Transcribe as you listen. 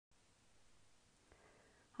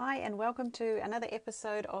Hi, and welcome to another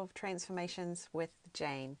episode of Transformations with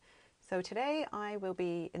Jane. So today I will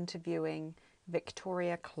be interviewing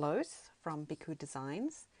Victoria Close from Biku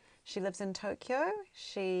Designs. She lives in Tokyo.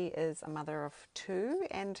 She is a mother of two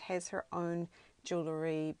and has her own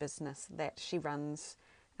jewellery business that she runs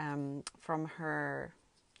from her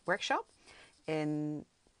workshop in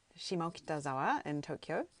Shimokitazawa in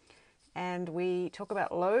Tokyo. And we talk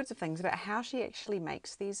about loads of things about how she actually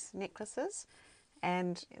makes these necklaces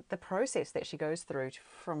and the process that she goes through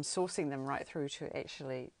from sourcing them right through to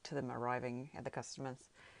them arriving at the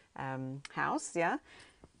customer's house. Yeah,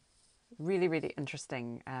 really, really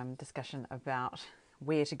interesting discussion about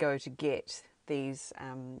where to go to get these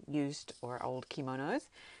used or old kimonos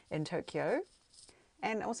in Tokyo,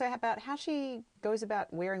 and also about how she goes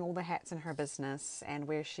about wearing all the hats in her business and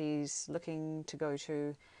where she's looking to go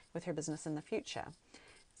to with her business in the future.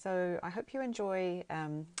 So I hope you enjoy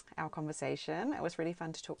our conversation. It was really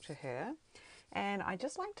fun to talk to her. And I'd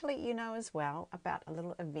just like to let you know as well about a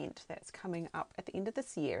little event that's coming up at the end of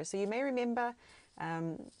this year. So you may remember,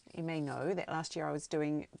 you may know that last year I was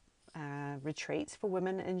doing retreats for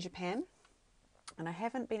women in Japan. And I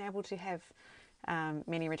haven't been able to have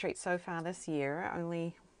many retreats so far this year,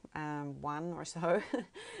 only one or so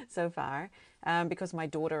so far, because my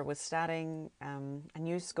daughter was starting a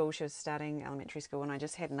new school. She was starting elementary school, and I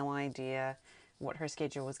just had no idea what her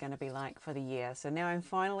schedule was going to be like for the year. So now I'm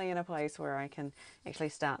finally in a place where I can actually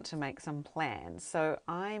start to make some plans. So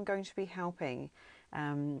I'm going to be helping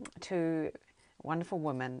two wonderful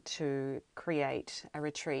women to create a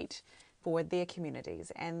retreat for their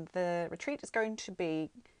communities, and the retreat is going to be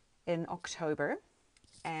in October,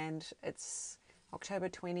 and it's October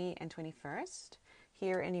 20 and 21st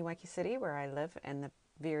here in Iwaki City, where I live, in the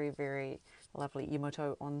very, very lovely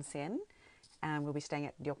Yumoto Onsen. We'll be staying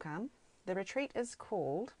at Ryokan. The retreat is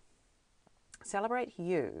called Celebrate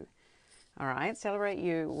You. All right, Celebrate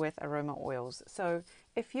You with Aroma Oils. So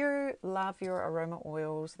if you love your aroma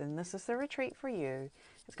oils, then this is the retreat for you.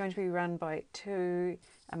 It's going to be run by two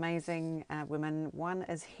amazing women. One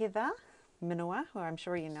is Heather Minowa, who I'm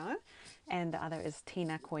sure you know, and the other is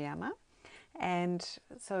Tina Koyama. And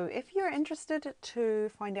so if you're interested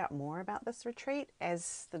to find out more about this retreat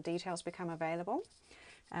as the details become available,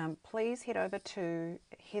 please head over to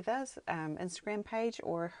Heather's Instagram page,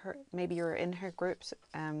 or maybe you're in her groups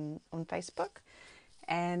on Facebook,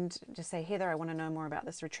 and just say, Heather, I want to know more about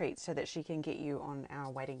this retreat, so that she can get you on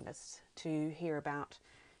our waiting list to hear about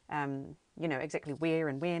exactly where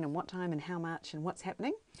and when and what time and how much and what's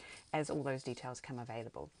happening as all those details come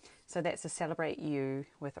available. So that's the Celebrate You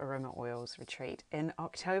with Aroma Oils retreat in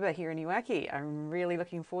October here in Iwaki. I'm really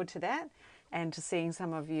looking forward to that, and to seeing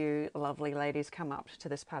some of you lovely ladies come up to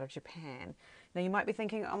this part of Japan. Now you might be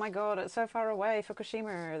thinking, oh my God, it's so far away,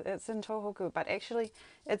 Fukushima, it's in Tohoku, but actually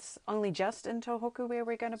it's only just in Tohoku where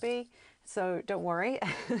we're going to be. So don't worry,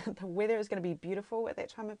 the weather is going to be beautiful at that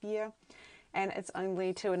time of year. And it's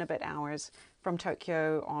only 2 and a bit hours from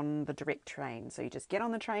Tokyo on the direct train. So you just get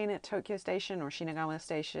on the train at Tokyo Station or Shinagawa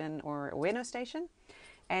Station or Ueno Station,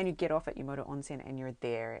 and you get off at Yumoto Onsen, and you're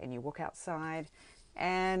there, and you walk outside,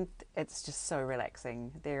 and it's just so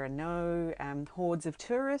relaxing. There are no hordes of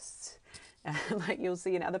tourists like you'll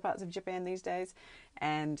see in other parts of Japan these days.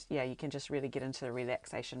 And yeah, you can just really get into the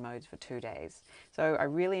relaxation mode for 2 days. So I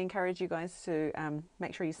really encourage you guys to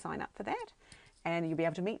make sure you sign up for that. And you'll be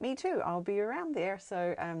able to meet me too. I'll be around there.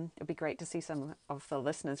 So it'll be great to see some of the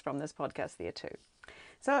listeners from this podcast there too.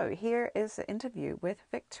 So here is the interview with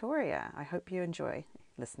Victoria. I hope you enjoy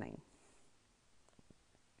listening.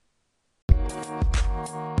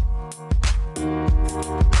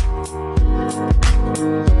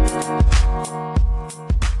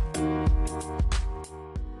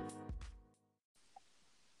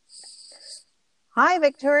 Hi,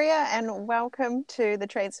 Victoria, and welcome to the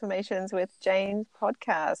Transformations with Jane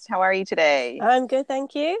podcast. How are you today? I'm good,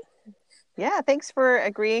 thank you. Yeah, thanks for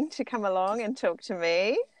agreeing to come along and talk to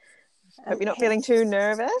me. Hope you're not feeling too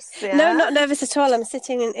nervous. Yeah? No, not nervous at all. I'm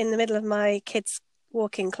sitting in the middle of my kids'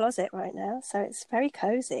 walk-in closet right now, so it's very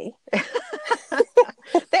cozy.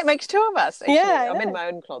 That makes two of us, actually. Yeah, I'm in my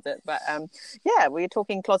own closet, but we're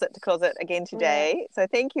talking closet to closet again today. Yeah. So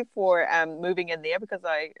thank you for moving in there, because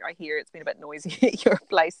I hear it's been a bit noisy at your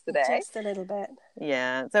place today. Just a little bit.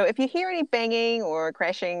 Yeah. So if you hear any banging or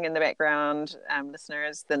crashing in the background,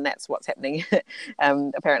 listeners, then that's what's happening.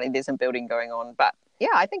 Apparently there's some building going on, but yeah,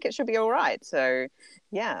 I think it should be all right. So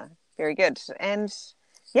yeah, very good. And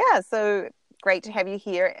yeah, so great to have you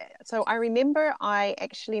here. So I remember I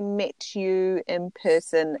actually met you in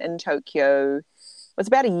person in Tokyo. It was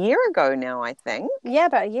about a year ago now, I think. Yeah,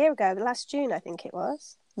 about a year ago, last June, I think it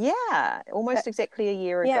was. Yeah, almost exactly a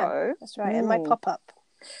year Yeah, ago. that's right. And my pop-up.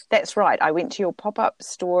 That's right. I went to your pop-up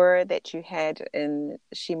store that you had in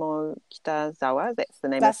Shimokitazawa. That's the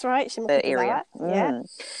name of That's right, the area. Shimokitazawa. Yeah.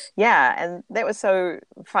 Yeah, and that was so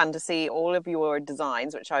fun to see all of your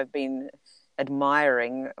designs, which I've been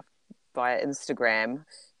admiring via Instagram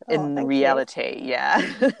Oh, in thank you. reality. Yeah.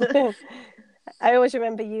 I always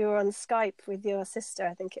remember you were on Skype with your sister,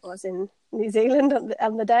 I think it was in New Zealand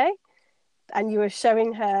on the day, and you were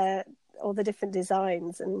showing her all the different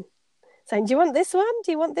designs and saying, "Do you want this one?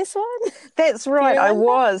 Do you want this one?" That's Do you right. I remember?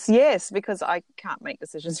 was, yes, because I can't make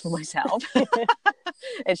decisions for myself.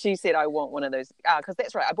 And she said, I want one of those. Because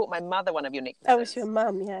that's right. I bought my mother one of your necklaces. Oh, it was your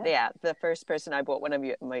mum, yeah. Yeah, the first person I bought one of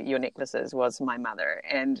your necklaces was my mother.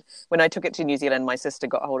 And when I took it to New Zealand, my sister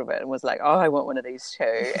got hold of it and was like, oh, I want one of these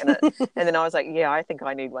too. And then I was like, yeah, I think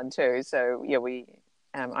I need one too. So yeah,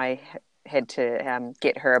 I had to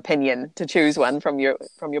get her opinion to choose one from your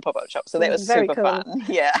pop-up shop. So that was Very super cool. fun.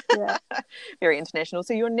 Yeah. Yeah. Very international.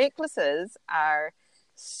 So your necklaces are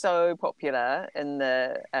so popular in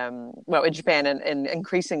in Japan and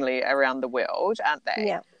increasingly around the world, aren't they?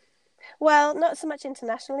 Yeah. Well, not so much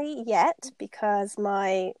internationally yet because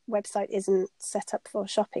my website isn't set up for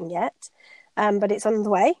shopping yet, but it's on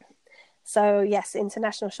the way. So yes,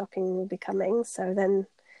 international shopping will be coming. So then,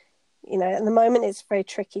 at the moment it's very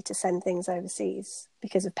tricky to send things overseas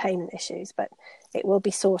because of payment issues, but it will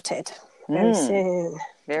be sorted very soon.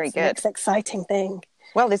 Very That's good. The next exciting thing.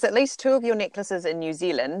 Well, there's at least 2 of your necklaces in New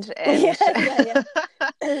Zealand, and yeah.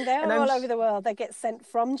 They're all over the world. They get sent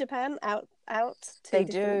from Japan out to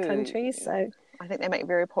different countries. So I think they make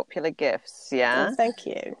very popular gifts. Yeah. oh, thank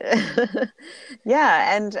you.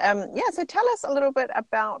 Yeah, and so tell us a little bit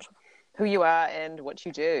about who you are and what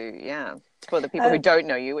you do. Yeah, for the people who don't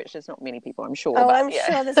know you, which is not many people, I'm sure. Oh, but, I'm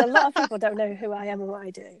sure there's a lot of people don't know who I am and what I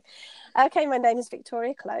do. Okay, my name is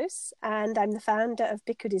Victoria Close, and I'm the founder of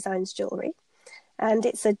Biku Designs Jewellery. And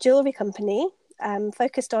it's a jewellery company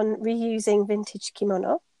focused on reusing vintage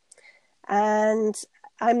kimono. And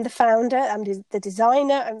I'm the founder, I'm the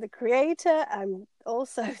designer, I'm the creator, I'm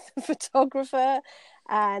also the photographer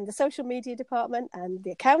and the social media department and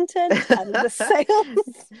the accountant and the sales.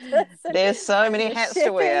 There's so many hats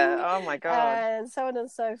to wear. Oh my God. And so on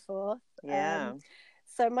and so forth. Yeah.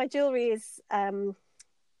 So my jewellery is a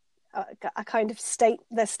kind of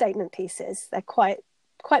they're statement pieces. They're quite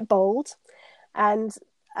bold. And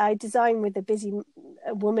I design with a busy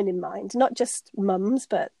woman in mind, not just mums,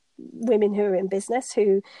 but women who are in business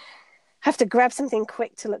who have to grab something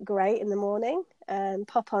quick to look great in the morning and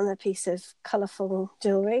pop on a piece of colourful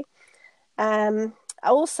jewellery.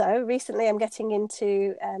 Also, recently I'm getting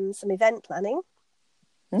into some event planning.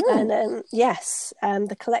 And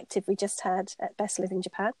the collective we just had at Best Living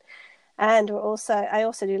Japan. And I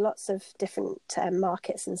also do lots of different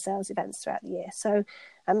markets and sales events throughout the year. So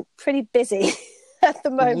I'm pretty busy at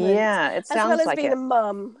the moment. Yeah, it sounds like as well as being a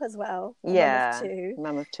mum as well. Yeah,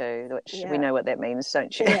 mum of two, which we know what that means,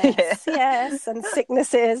 don't you? Yes, yes, and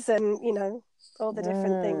sicknesses and, all the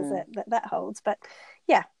different things that holds. But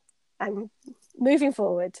yeah, I'm moving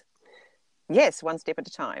forward. Yes, one step at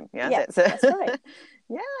a time. Yeah, that's right.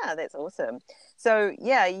 Yeah, that's awesome. So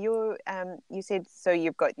yeah, you said so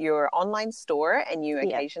you've got your online store and you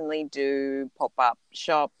occasionally do pop-up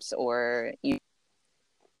shops or you.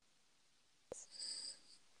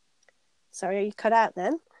 Sorry, you cut out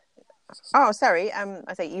then. Oh, sorry.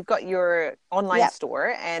 I say you've got your online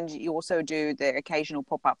store and you also do the occasional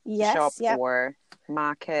pop-up shop or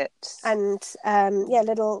market. And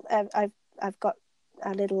I've got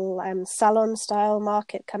a little salon style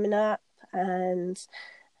market coming up, and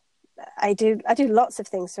I do lots of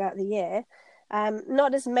things throughout the year.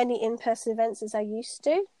 Not as many in-person events as I used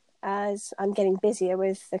to, as I'm getting busier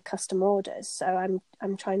with the custom orders. So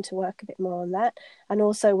I'm trying to work a bit more on that, and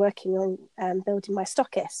also working on building my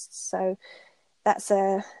stockists. So that's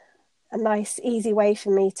a nice, easy way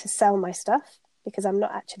for me to sell my stuff because I'm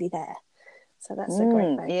not actually there. So that's a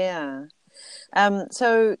great way. Yeah.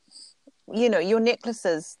 So, your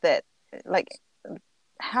necklaces that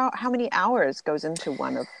how many hours goes into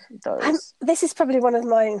one of those? This is probably one of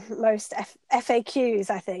my most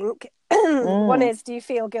FAQs, I think. One is, do you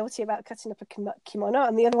feel guilty about cutting up a kimono?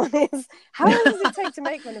 And the other one is, how long does it take to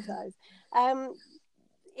make one of those?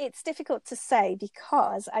 It's difficult to say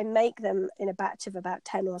because I make them in a batch of about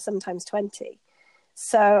 10 or sometimes 20.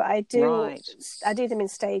 So I do them in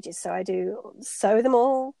stages. So I do sew them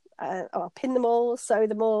all, or pin them all, sew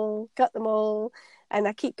them all, cut them all. And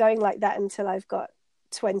I keep going like that until I've got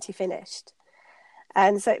 20 finished.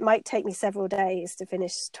 And so it might take me several days to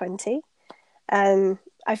finish 20.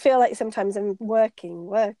 I feel like sometimes I'm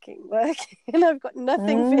working, and I've got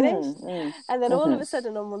nothing finished. And then all of a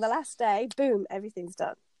sudden on the last day, boom, everything's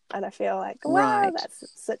done. And I feel like, wow, Right.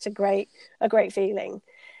 that's such a great feeling.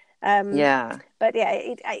 Yeah. But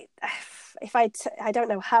yeah, if I don't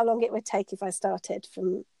know how long it would take if I started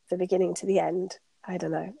from the beginning to the end. I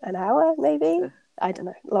don't know, an hour maybe? I don't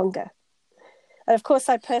know, longer. And of course,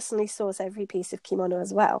 I personally source every piece of kimono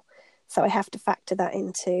as well. So I have to factor that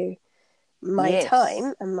into my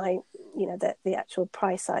time and my, the actual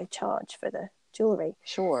price I charge for the jewelry.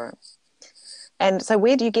 Sure. And so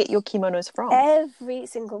where do you get your kimonos from? Every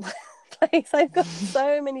single place. I've got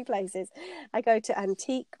so many places. I go to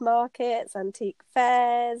antique markets, antique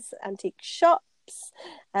fairs, antique shops,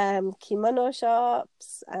 kimono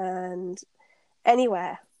shops, and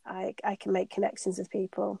anywhere I can make connections with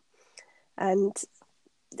people. And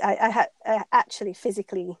I actually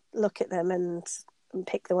physically look at them and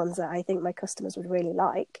pick the ones that I think my customers would really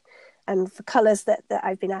like. And for colours that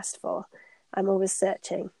I've been asked for, I'm always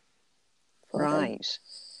searching for them.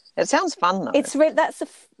 It sounds fun though. That's a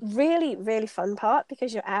really, really fun part,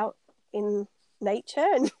 because you're out in nature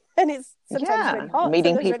and it's sometimes really hot,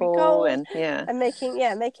 meeting sometimes people, really cold,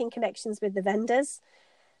 and making connections with the vendors.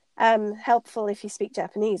 Helpful if you speak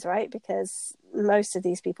Japanese, right? Because most of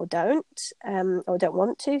these people don't or don't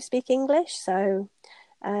want to speak English. So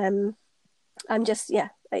I'm just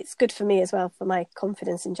it's good for me as well, for my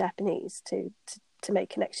confidence in Japanese, to make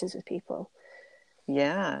connections with people.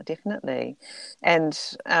 Yeah, definitely. And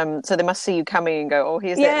so they must see you coming and go, oh,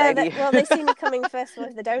 here's that lady. They see me coming first of all.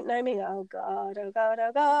 If they don't know me, oh God.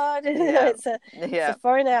 Yeah. It's a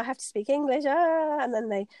foreigner, I have to speak English. And then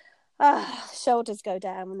they shoulders go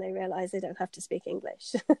down when they realise they don't have to speak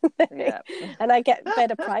English. And I get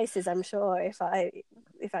better prices, I'm sure, if I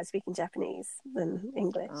speak in Japanese than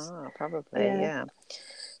English. Probably, yeah.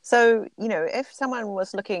 So, if someone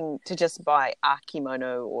was looking to just buy a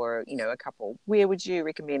kimono or, a couple, where would you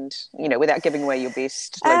recommend, without giving away your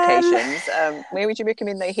best locations, where would you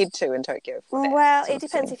recommend they head to in Tokyo for that? Well, it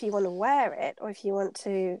depends if you want to wear it or if you want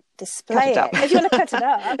to display it. If you want to cut it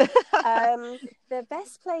up. The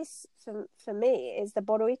best place for me is the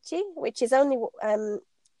Boroichi, which is only,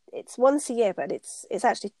 it's once a year, but it's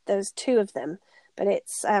actually, there's two of them. But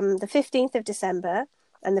it's the 15th of December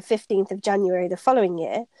and the 15th of January the following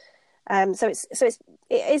year. So it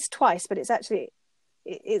is twice, but it's actually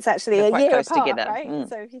a year apart, right?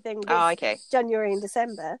 So if you think January and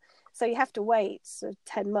December, so you have to wait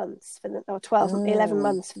 10 months or 11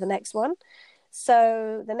 months for the next one.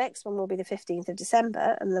 So the next one will be the 15th of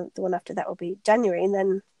December, and the one after that will be January, and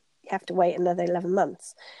then you have to wait another 11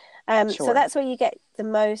 months. So that's where you get the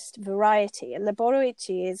most variety. And the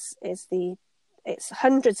Boroichi it's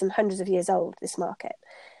hundreds and hundreds of years old, this market.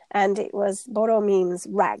 And Boro means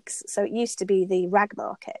rags. So it used to be the rag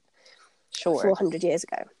market 400 years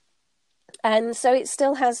ago. And so it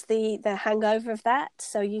still has the hangover of that.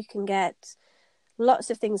 So you can get lots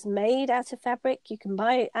of things made out of fabric. You can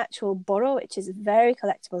buy actual Boro, which is very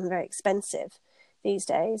collectible and very expensive these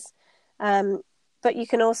days. But you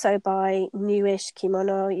can also buy newish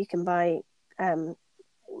kimono. You can buy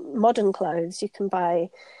modern clothes. You can buy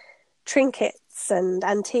trinkets and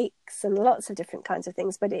antiques and lots of different kinds of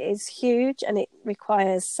things, but it is huge and it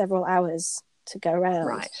requires several hours to go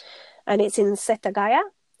around. And it's in Setagaya,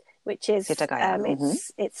 which is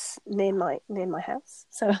it's near my house,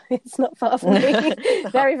 so it's not far from me.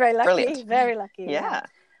 Very, very lucky. Brilliant. Very lucky. Yeah.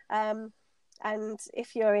 And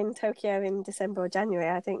if you're in Tokyo in December or January,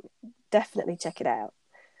 I think definitely check it out.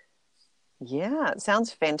 Yeah, it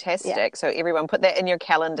sounds fantastic. So everyone put that in your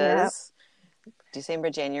calendars. December,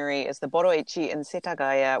 January is the Boroichi in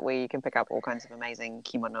Setagaya, where you can pick up all kinds of amazing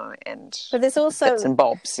kimono and bits and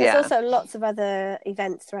bobs. There's also lots of other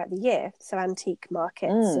events throughout the year. So antique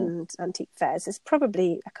markets and antique fairs. There's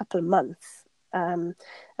probably a couple of months, and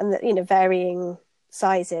varying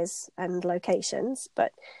sizes and locations.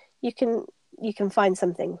 But you can find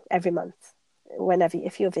something every month,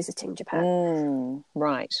 if you're visiting Japan.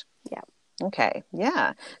 Right. Yeah. Okay,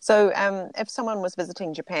 yeah. So if someone was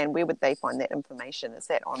visiting Japan, where would they find that information? Is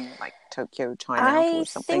that on like Tokyo Time Out or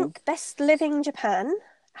something? I think Best Living Japan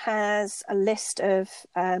has a list of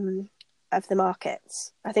the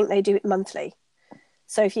markets. I think they do it monthly.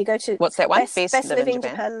 So if you go to what's that one?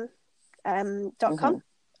 bestlivingjapan.com,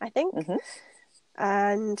 I think.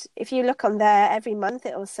 And if you look on there every month,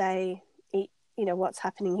 it will say what's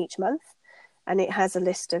happening each month, and it has a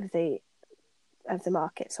list of the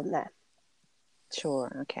markets on there.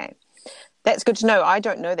 Sure. Okay. That's good to know. I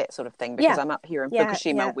don't know that sort of thing because Yeah. I'm up here in Yeah,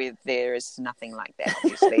 Fukushima yeah. where there is nothing like that,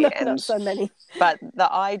 obviously. Not so many. But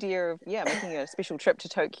the idea of making a special trip to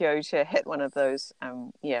Tokyo to hit one of those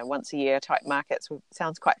once a year type markets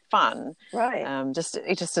sounds quite fun. Right. Just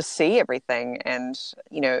to see everything, and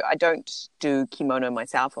I don't do kimono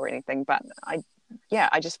myself or anything, but I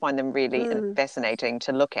just find them really fascinating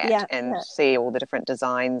to look at and see all the different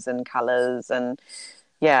designs and colors, and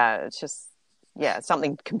it's just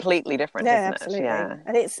something completely different, isn't absolutely. it? Yeah,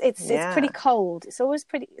 and it's pretty cold. It's always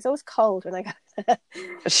cold when I go.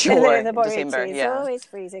 Sure, the December. It's always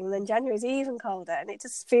freezing, and then January is even colder, and it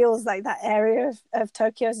just feels like that area of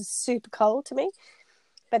Tokyo is super cold to me.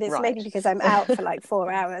 But it's maybe because I'm out for like 4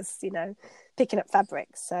 hours, picking up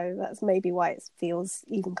fabrics, so that's maybe why it feels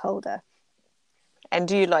even colder. And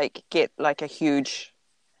do you get a huge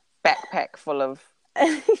backpack full of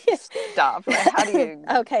stuff? How do you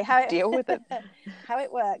deal with it? How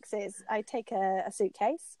it works is I take a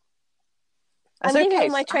suitcase. I'm giving all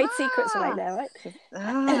my trade secrets away now, right?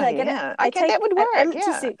 I take that would work. An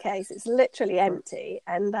empty suitcase. It's literally empty,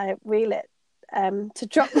 and I wheel it to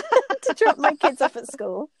drop to drop my kids off at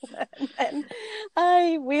school. And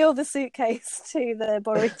I wheel the suitcase to the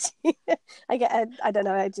Boruchi.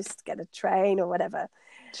 I just get a train or whatever.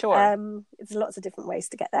 Sure. There's lots of different ways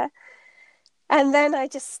to get there. And then I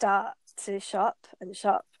just start to shop and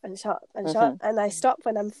shop and shop and shop. And I stop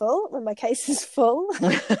when I'm full, when my case is full.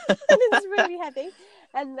 And it's really heavy.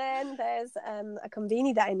 And then there's a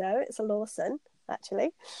conveni that I know. It's a Lawson,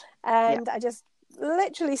 actually. And I just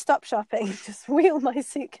literally stop shopping, just wheel my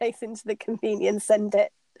suitcase into the conveni and send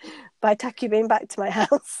it by Takubin back to my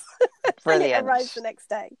house. Brilliant. And it arrives the next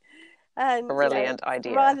day. And, brilliant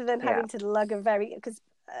idea. Rather than having to lug because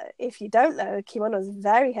if you don't know, a kimono is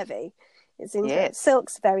very heavy.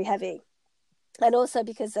 Silk's very heavy, and also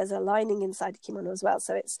because there's a lining inside the kimono as well,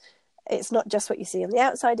 so it's not just what you see on the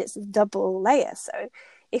outside, it's a double layer. So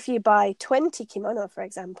if you buy 20 kimono, for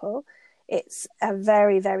example, it's a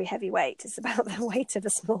very, very heavy weight. It's about the weight of a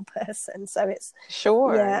small person, so it's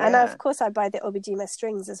and of course I buy the obijime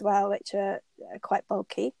strings as well, which are quite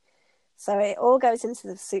bulky. So it all goes into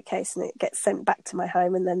the suitcase and it gets sent back to my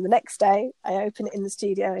home. And then the next day I open it in the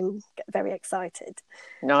studio and get very excited.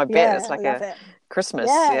 No, I bet it's like a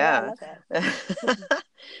Christmas. Yeah, I love it.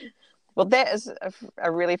 Well, that is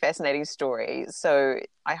a really fascinating story. So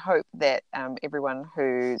I hope that everyone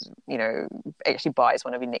who, actually buys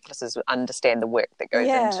one of your necklaces will understand the work that goes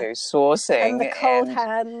into sourcing. And the cold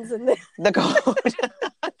hands and the cold,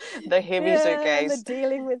 the heavy suitcase. And the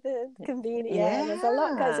dealing with the convenience. Yeah, there's a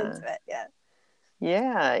lot goes into it,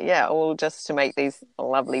 Yeah, all just to make these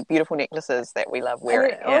lovely, beautiful necklaces that we love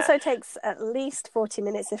wearing. And it also takes at least 40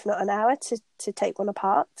 minutes, if not an hour, to take one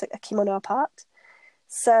apart, a kimono apart.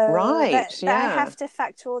 So I have to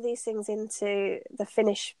factor all these things into the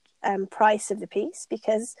finished price of the piece,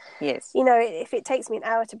 because if it takes me an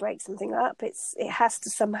hour to break something up, it has to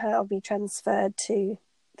somehow be transferred to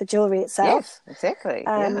the jewelry itself. Yes, exactly.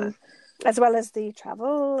 As well as the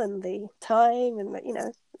travel and the time, and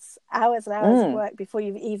it's hours and hours of work before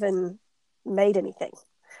you've even made anything.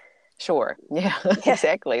 Sure. Yeah,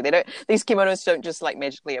 exactly. These kimonos don't just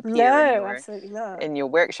magically appear absolutely not. in your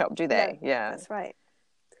workshop, do they? No, yeah. That's right.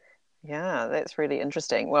 Yeah, that's really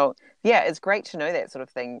interesting. Well, it's great to know that sort of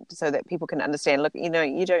thing so that people can understand. Look, you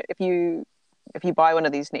don't if you buy one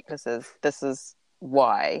of these necklaces, this is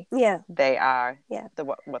why they are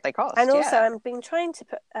what they cost. And also I've been trying to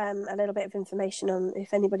put a little bit of information on,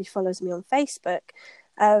 if anybody follows me on Facebook,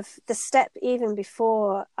 of the step even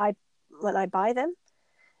before when I buy them.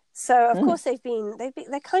 So of course they're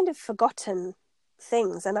kind of forgotten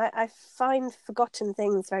things, and I find forgotten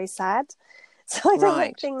things very sad. So I don't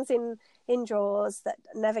like things in drawers that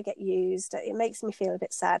never get used. It makes me feel a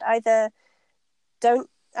bit sad. Either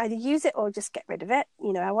use it or just get rid of it.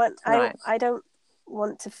 I don't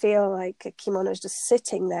want to feel like a kimono is just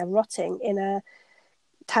sitting there rotting in a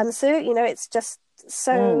tansu. It's just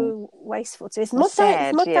so wasteful. So it's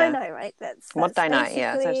mottainai, right? That's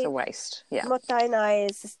mottainai, so it's a waste. Yeah. Mottainai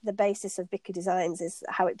is the basis of Biku Designs, is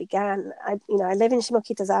how it began. I live in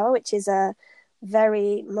Shimokitazawa, which is a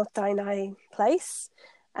very mottainai place,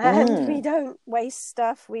 and we don't waste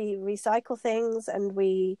stuff. We recycle things, and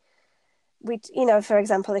we for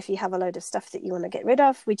example, if you have a load of stuff that you want to get rid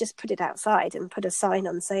of, we just put it outside and put a sign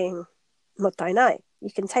on saying mottainai.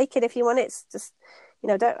 You can take it if you want. It's just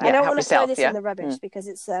I don't want to throw this in the rubbish because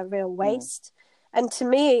it's a real waste. And to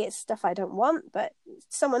me, it's stuff I don't want, but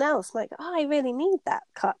someone else might go, oh, I really need that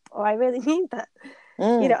cup, or I really need that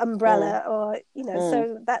umbrella, or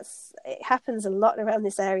so it happens a lot around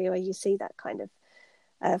this area where you see that kind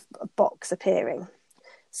of box appearing.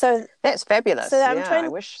 So that's fabulous. So I'm I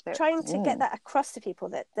wish that... trying to get that across to people,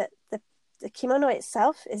 that the kimono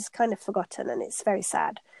itself is kind of forgotten, and it's very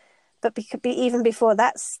sad. But even before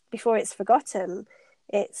it's forgotten,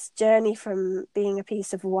 its journey from being a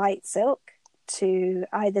piece of white silk to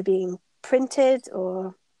either being printed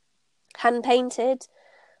or hand painted,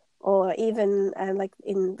 or even like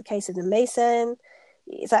in the case of the mason,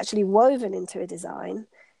 it's actually woven into a design.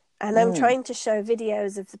 And I'm trying to show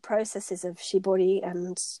videos of the processes of shibori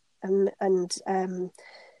and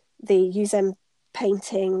the yuzen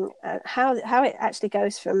painting, how it actually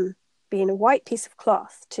goes from being a white piece of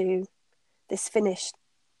cloth to this finished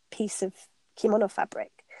piece of kimono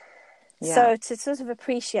fabric. Yeah. So to sort of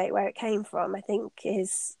appreciate where it came from, I think,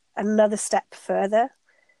 is another step further.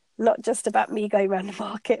 Not just about me going around the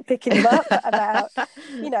market picking them up, but about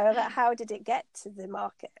about how did it get to the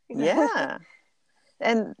market. Yeah.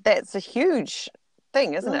 And that's a huge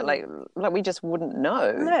thing, isn't it? Like we just wouldn't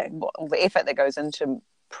know the effort that goes into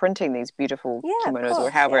printing these beautiful kimonos, or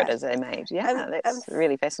however it is they're made. That's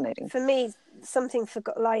really fascinating. For me, something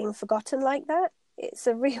lying forgotten like that, it's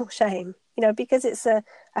a real shame, because it's a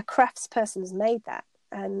craftsperson's made that,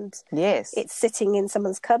 and it's sitting in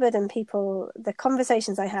someone's cupboard, and the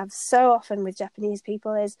conversations I have so often with Japanese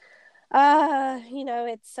people is,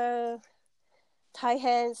 it's so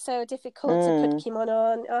taihen, so difficult to put kimono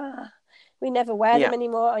on. We never wear them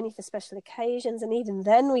anymore, only for special occasions, and even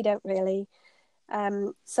then we don't really.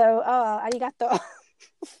 Arigato.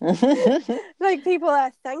 Like, people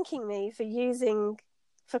are thanking me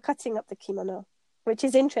for cutting up the kimono, which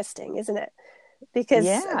is interesting, isn't it? Because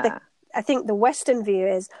I think the Western view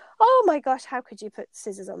is, oh my gosh, how could you put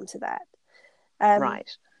scissors onto that?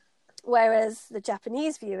 Right. Whereas the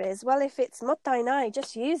Japanese view is, well, if it's mottainai,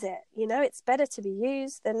 just use it. It's better to be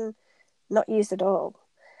used than not used at all.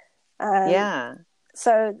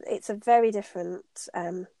 So it's a very different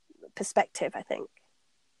perspective, I think.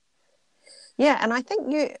 Yeah, and I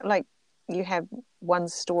think you have one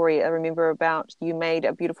story I remember about, you made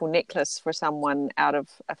a beautiful necklace for someone out of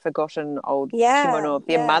a forgotten old kimono of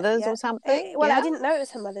their mother's or something. I didn't know it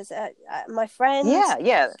was her mother's. My friend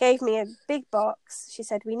gave me a big box. She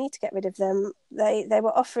said, we need to get rid of them. They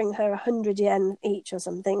were offering her 100 yen each or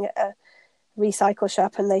something at a recycle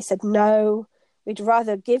shop, and they said, no, we'd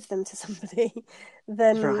rather give them to somebody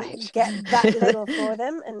than get that little for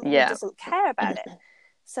them, and who doesn't care about it.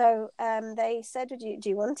 So they said, do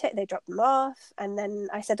you want it? They dropped them off. And then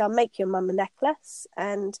I said, I'll make your mum a necklace.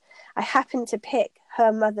 And I happened to pick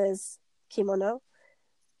her mother's kimono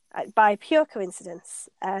by pure coincidence.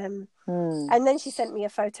 And then she sent me a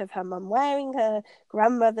photo of her mum wearing her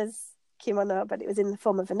grandmother's kimono, but it was in the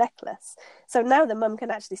form of a necklace. So now the mum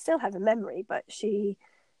can actually still have a memory, but she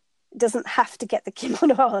doesn't have to get the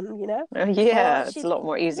kimono on, it's a lot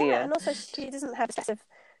more easier. Yeah, and also she doesn't have stress of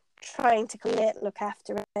trying to clean it, look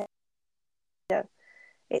after it.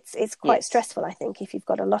 It's quite stressful, I think, if you've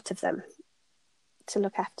got a lot of them to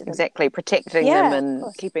look after them. Exactly, protecting them and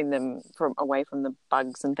keeping them away from the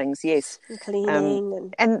bugs and things. Yes, and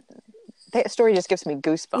cleaning and that story just gives me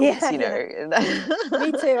goosebumps.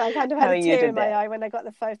 Me too. I kind of had a tear in my eye when I got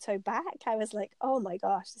the photo back. I was like, oh my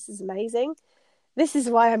gosh, this is amazing. This is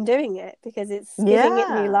why I'm doing it, because it's giving it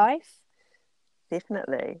new life.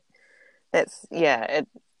 Definitely. That's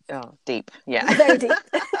deep. Very deep.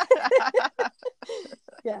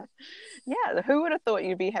 Who would have thought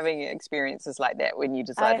you'd be having experiences like that when you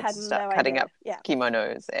decided to start cutting up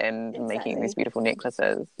kimonos and making these beautiful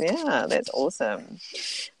necklaces? That's awesome.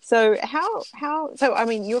 So I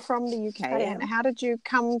mean, you're from the UK, and how did you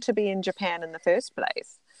come to be in Japan in the first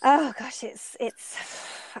place? Oh gosh, it's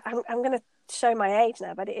I'm going to show my age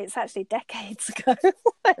now, but it's actually decades ago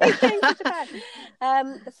I came to Japan.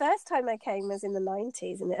 The first time I came was in the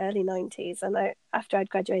early 90s, and after I'd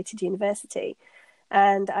graduated university,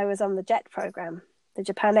 and I was on the JET program, the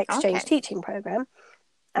Japan Exchange Teaching Program,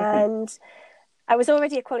 and I was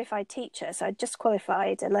already a qualified teacher, so I'd just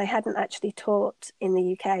qualified, and I hadn't actually taught in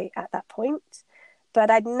the UK at that point. But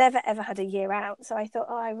I'd never, ever had a year out. So I thought,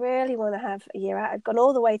 I really want to have a year out. I'd gone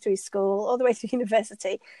all the way through school, all the way through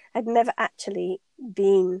university. I'd never actually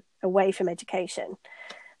been away from education.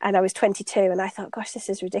 And I was 22, and I thought, gosh, this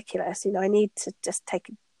is ridiculous. I need to just take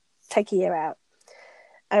a year out.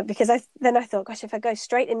 Because I thought, gosh, if I go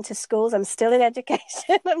straight into schools, I'm still in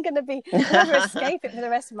education. I'm going to never escape it for the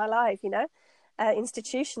rest of my life,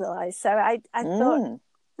 institutionalized. So I thought,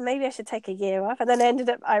 maybe I should take a year off. And then I ended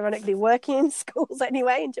up ironically working in schools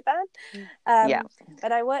anyway in Japan.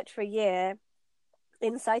 But I worked for a year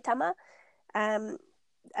in Saitama.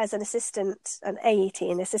 as an assistant, an AET,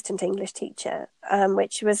 an assistant English teacher,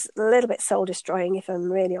 which was a little bit soul destroying, if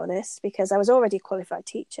I'm really honest, because I was already a qualified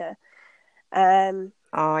teacher. Oh,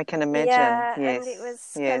 I can imagine. Yeah, Yes. and it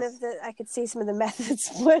was Yes. kind of I could see some of the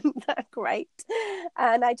methods weren't that great.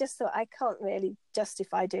 And I just thought, I can't really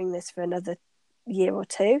justify doing this for another year or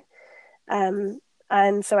two.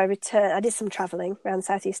 And so I returned, I did some traveling around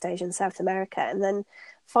Southeast Asia and South America, and then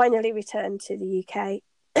finally returned to the UK,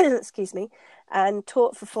 excuse me, and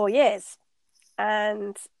taught for 4 years.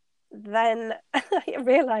 And then I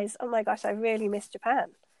realized, oh my gosh, I really miss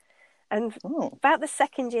Japan. And about the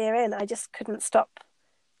second year in, I just couldn't stop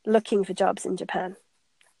looking for jobs in Japan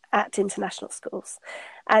at international schools.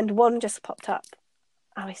 And one just popped up.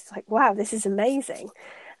 I was like, wow, this is amazing.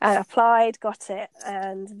 I applied, got it,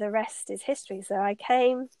 and the rest is history. So I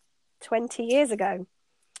came 20 years ago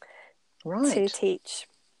to teach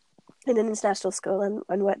in an international school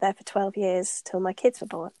and worked there for 12 years till my kids were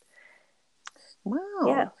born. Wow.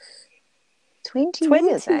 Yeah. 20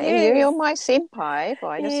 years, eh? You're my senpai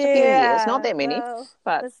by just a few years. Not that many,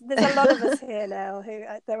 but... There's a lot of us here now who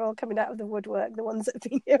they're all coming out of the woodwork, the ones that have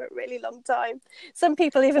been here a really long time. Some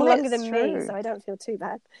people even longer than me, so I don't feel too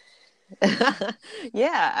bad.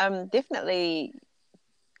 Yeah, definitely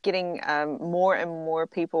getting more and more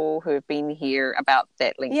people who have been here about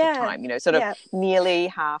that length of time, you know, sort of nearly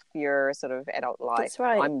half your sort of adult life. That's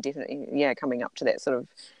right. I'm definitely, coming up to that sort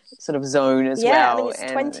of zone as well. Yeah, I mean,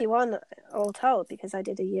 it's 21 all told, because I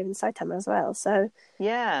did a year in Saitama as well. So,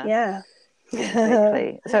 yeah.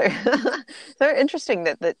 Exactly. So interesting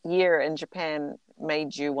that year in Japan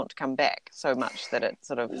made you want to come back so much that it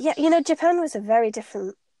sort of... Yeah, you know, Japan was a very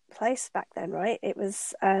different place back then, right? It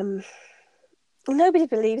was... nobody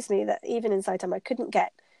believes me that even in Saitama I couldn't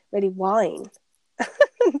get really wine.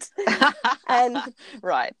 and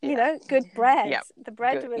right, you know, good bread. Yep. The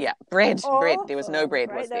bread good. was bread. awful, There was no bread,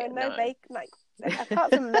 right? was there? There were no bake, like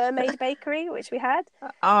apart from Mermaid Bakery, which we had.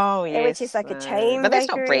 Oh yes, which is like a chain but bakery.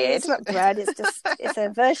 That's not bread. It's not bread. It's just it's a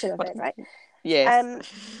version of it, right? Yes.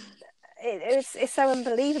 It's so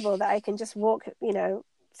unbelievable that I can just walk,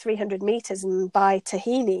 300 meters and buy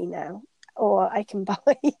tahini now. Or I can buy,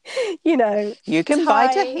 You can buy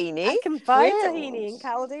tahini? I can buy tahini in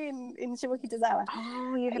Kaldi in Shimokitazawa.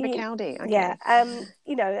 Oh, you have a Kaldi. Okay. Yeah.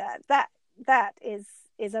 That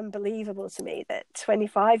is unbelievable to me that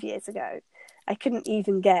 25 years ago, I couldn't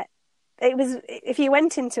even get... It was, if you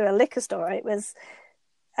went into a liquor store, it was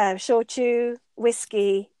shochu,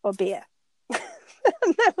 whiskey, or beer.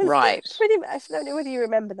 Right. Pretty much, I don't know whether you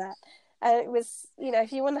remember that. It was,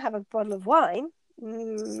 if you want to have a bottle of wine,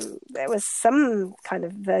 there was some kind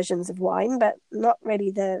of versions of wine, but not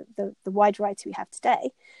really the wide variety we have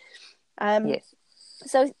today. Yes.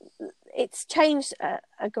 So it's changed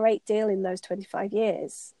a great deal in those 25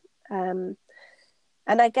 years. And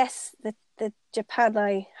I guess the Japan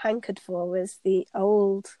I hankered for was the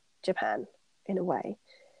old Japan, in a way.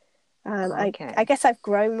 Okay. I guess I've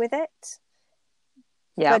grown with it.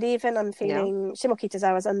 Yeah. But even I'm feeling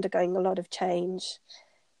Shimokitazawa is undergoing a lot of change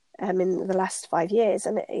in the last 5 years,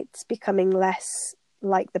 and it's becoming less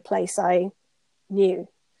like the place I knew.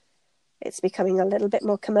 It's becoming a little bit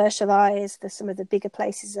more commercialized. Some of the bigger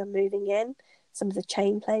places are moving in, some of the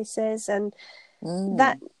chain places, and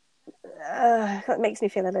that makes me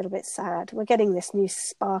feel a little bit sad. We're getting this new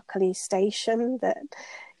sparkly station that,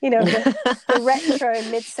 the retro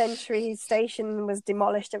mid-century station was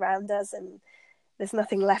demolished around us, and there's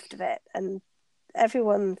nothing left of it, and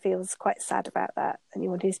everyone feels quite sad about that.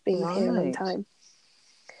 Anyone who's been here a long time.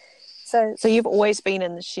 So you've always been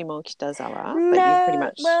in the Shimokitazawa, no, but you pretty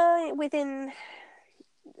much... well, within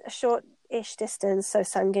a short-ish distance. So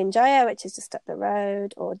Sangenjaya, which is just up the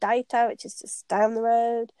road, or Daita, which is just down the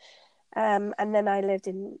road. And then I lived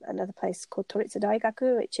in another place called Toritsu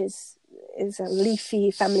Daigaku, which is a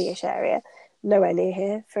leafy, family-ish area, nowhere near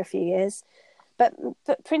here, for a few years. But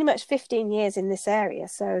pretty much 15 years in this area.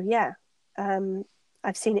 So yeah,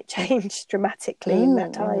 I've seen it change dramatically in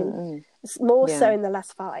that time. More so in the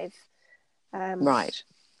last 5. Right.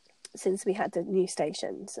 Since we had the new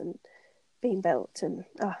stations and being built, and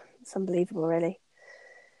it's unbelievable, really.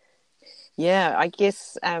 Yeah, I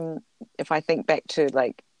guess if I think back to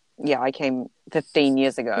I came 15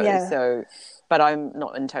 years ago, so, but I'm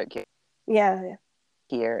not in Tokyo. Yeah.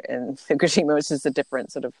 Here in Fukushima, which is a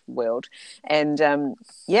different sort of world, and trying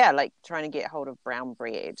to get hold of brown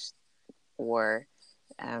bread or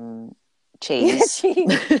cheese. cheese.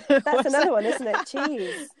 That's was another one, isn't it?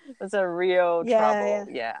 Cheese. was a real trouble.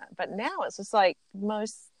 Yeah. But now it's just like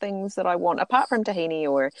most things that I want, apart from tahini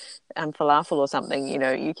or falafel or something,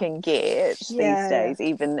 you can get these days,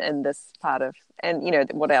 even in this part of, and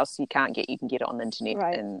what else you can't get, you can get it on the internet,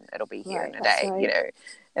 Right. and it'll be here in a That's day. right.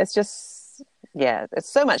 It's just, it's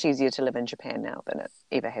so much easier to live in Japan now than it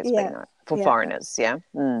ever has been for foreigners.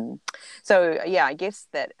 So I guess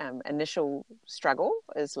that initial struggle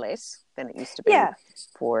is less than it used to be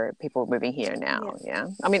for people moving here now.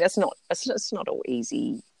 I mean, it's not all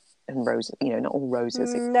easy and roses, not all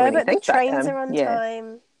roses. No, but the trains are on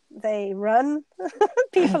time. They run.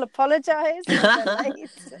 People apologize if they're late.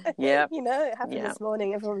 It happened this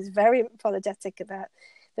morning. Everyone was very apologetic about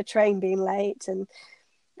the train being late, and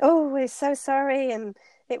we're so sorry. And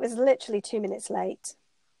it was literally 2 minutes late.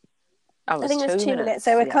 I think it was 2 minutes.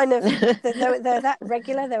 They were kind of they're that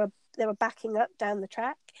regular. They were backing up down the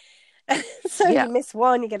track. So you miss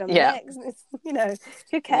one, you get on the next. It's,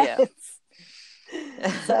 who cares?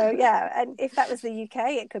 So and if that was the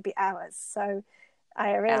UK, it could be hours. So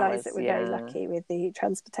I realise that we're very lucky with the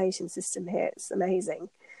transportation system here. It's amazing.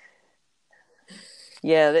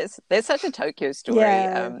 Yeah, that's such a Tokyo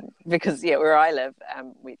story. Because where I live,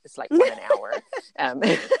 it's like 1 hour.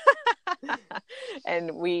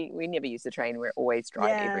 And we never use the train. We're always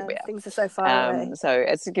driving everywhere. Things are so far away. So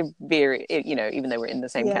it's a very, even though we're in the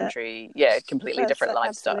same country, completely different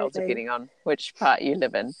lifestyle depending on which part you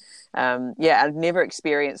live in. I've never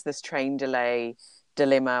experienced this train delay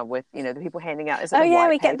dilemma with, the people handing out. Is it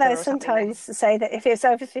we get those sometimes to say that if it's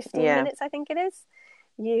over 15 minutes, I think it is,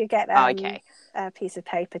 you get a piece of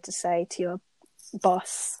paper to say to your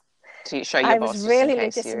boss. To show your boss. I was really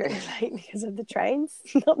legitimately late because of the trains,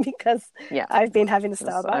 not because I've been having a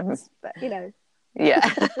Starbucks, but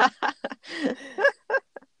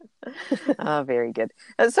Oh, very good.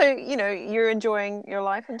 So, you're enjoying your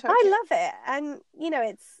life in Tokyo? I love it. And,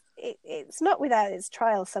 it's not without its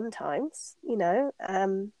trials sometimes,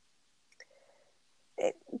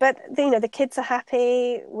 but the kids are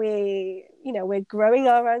happy. We're growing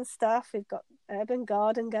our own stuff. We've got urban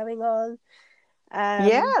garden going on.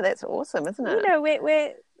 That's awesome, isn't it?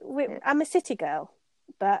 I'm a city girl,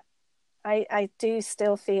 but I do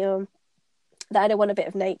still feel that I don't want a bit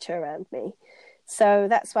of nature around me. So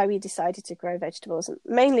that's why we decided to grow vegetables,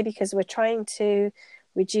 mainly because we're trying to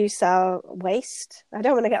reduce our waste. I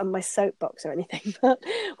don't want to get on my soapbox or anything, but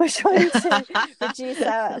we're trying to reduce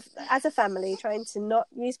as a family, trying to not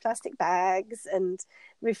use plastic bags and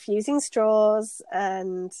refusing straws.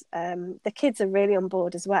 And the kids are really on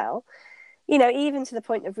board as well. Even to the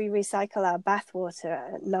point of we recycle our bath water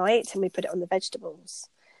at night and we put it on the vegetables.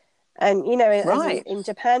 And, in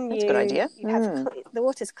Japan, that's a good idea. You have the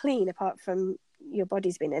water's clean apart from your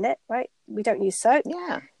body's been in it, right? We don't use soap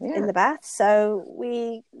in the bath. So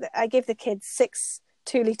I give the kids 6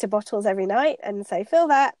 2-litre bottles every night and say, fill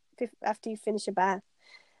that after you finish a bath.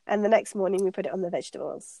 And the next morning we put it on the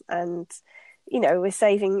vegetables. And, we're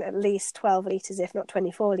saving at least 12 litres, if not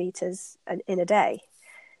 24 litres in a day.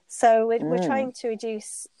 So we're trying to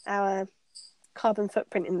reduce our carbon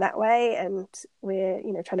footprint in that way, and we're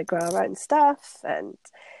trying to grow our own stuff and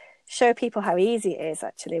show people how easy it is.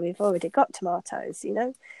 Actually, we've already got tomatoes,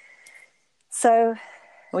 So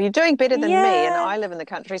well, you're doing better than me, and I live in the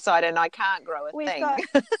countryside and I can't grow a thing.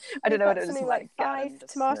 I don't know what it is like. 5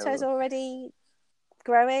 tomatoes already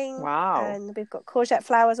growing. Wow! And we've got courgette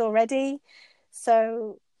flowers already.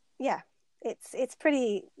 So it's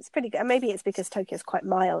pretty good. And maybe it's because Tokyo's quite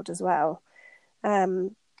mild as well.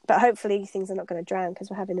 But hopefully things are not going to drown because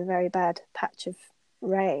we're having a very bad patch of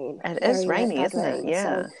rain. It is rainy, isn't it?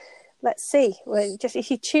 Yeah. So let's see. If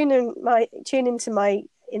you tune into my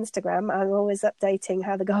Instagram, I'm always updating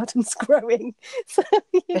how the garden's growing, so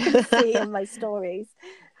you can see in my stories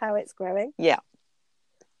how it's growing.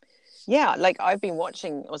 Like I've been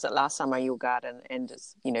watching, was it last summer, your garden, and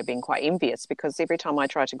just being quite envious because every time I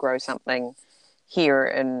try to grow something here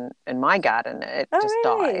in my garden, it just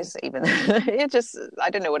dies. Even it just, I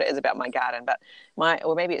don't know what it is about my garden, but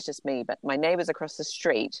or maybe it's just me, but my neighbors across the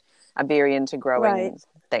street are very into growing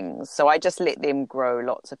things, so I just let them grow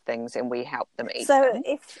lots of things and we help them eat them. So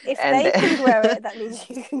if they can grow it, that means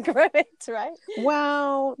you can grow it, right?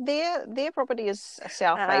 Well, their property is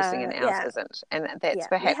south facing and ours isn't, and that's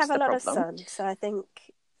perhaps we have a lot of sun, so I think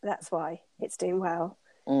that's why it's doing well.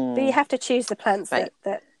 But you have to choose the plants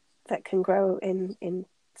that can grow in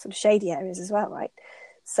sort of shady areas as well, right?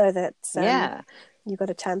 So that you've got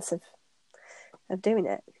a chance of doing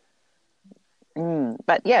it.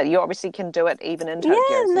 But you obviously can do it even in Tokyo.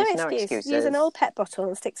 Yeah, so no excuses. Use an old pet bottle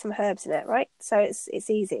and stick some herbs in it, right? So it's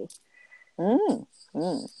easy. Mm,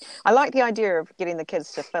 mm. I like the idea of getting the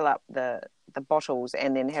kids to fill up the bottles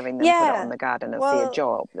and then having them put it on Yeah. the garden as their Well,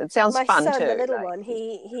 job. It sounds my fun son, the too. little Like, one,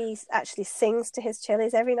 he actually sings to his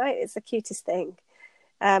chilies every night. It's the cutest thing.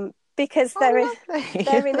 Because oh, lovely.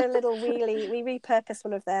 they're in a little wheelie. We repurposed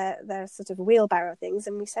one of their sort of wheelbarrow things,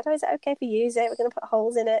 and we said, "Oh, is it okay if we use it? We're going to put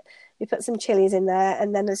holes in it." We put some chilies in there,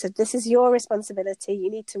 and then I said, "This is your responsibility. You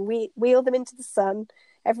need to wheel them into the sun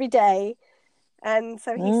every day." And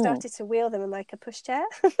so he Mm. started to wheel them in like a pushchair,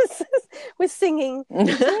 with singing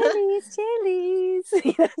 "Chilies, chilies"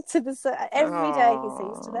 to the sun. Every day he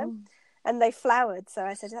sings to them, Oh. and they flowered. So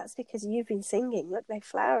I said, "That's because you've been singing. Look, they're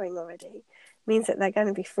flowering already. Means that they're going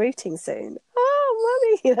to be fruiting soon."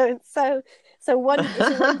 Oh, mummy, it's a wonder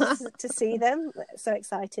to see them so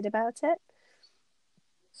excited about it.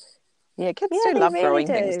 Yeah, kids Yeah, do they love really growing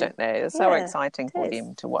things, do. don't they? It's so Yeah, exciting it for is,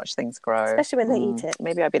 them to watch things grow. especially when they eat it.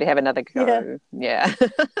 Maybe I better have another Yeah, go. Yeah.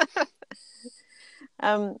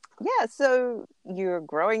 Yeah, so you're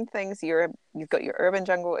growing things. You've got your urban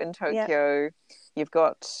jungle in yeah. Tokyo. You've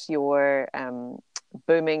got your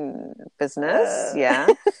booming business. Uh, Yeah.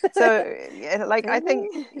 So, yeah, like, I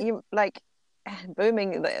think booming. you like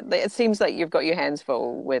booming. It seems like you've got your hands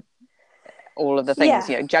full with all of the things,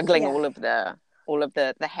 Yeah, juggling yeah, all of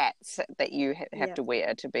the hats that you have yeah. to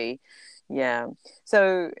wear to be. Yeah.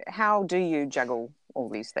 So, how do you juggle all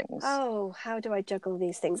these things Oh, how do I juggle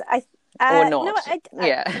these things? or No, not?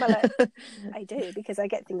 Yeah. well, I do because I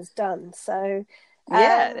get things done. So,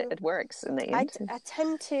 Yeah, um, it works in the I, end.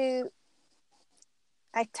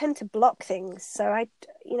 I tend to block things. So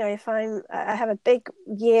if I have a big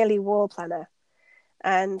yearly wall planner,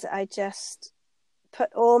 and I just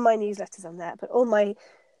put all my newsletters on there, put all my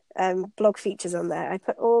blog features on there, I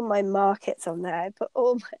put all my markets on there, I put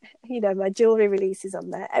all my, my jewelry releases on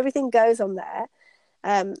there. Everything goes on there.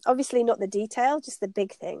 Obviously not the detail, just the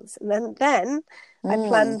big things. And then I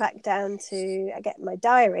plan Mm, back down to, I get my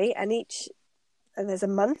diary, and there's a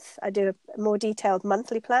month, I do a more detailed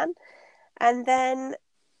monthly plan. And then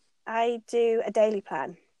I do a daily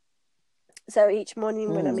plan. So each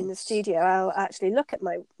morning when I'm in mm, the studio, I'll actually look at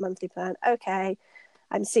my monthly plan. Okay,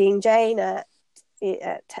 I'm seeing Jane at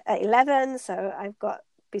 11, so I've got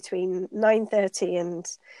between 9:30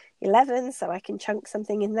 and 11, so I can chunk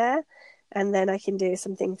something in there. And then I can do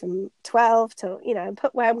something from 12 till, and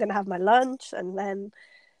put where I'm going to have my lunch. And then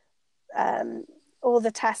all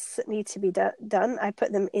the tasks that need to be done, I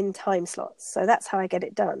put them in time slots. So that's how I get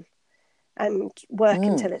it done and work mm.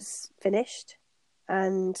 until it's finished.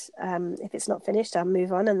 And if it's not finished, I'll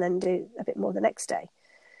move on and then do a bit more the next day.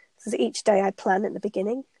 So each day I plan at the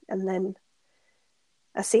beginning, and then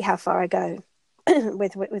I see how far I go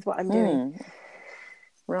with what I'm doing.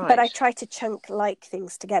 But I Right. try to chunk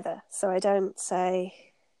things together. So I don't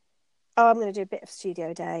say, "Oh, I'm going to do a bit of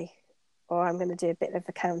studio day," or "I'm going to do a bit of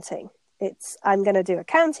accounting." It's, I'm going to do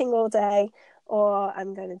accounting all day, or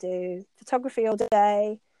I'm going to do photography all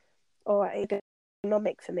day, or it's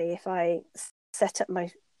economic for me if I set up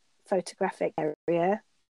my photographic area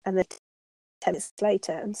and then 10 minutes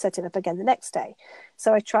later and set it up again the next day.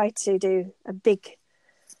 So I try to do a big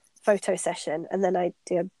photo session and then I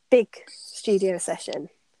do a big studio session.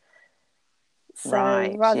 So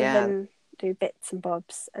Right. rather Yeah. than do bits and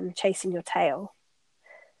bobs and chasing your tail,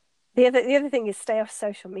 the other thing is stay off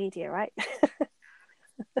social media, right?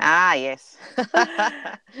 Ah, yes.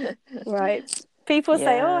 Right. People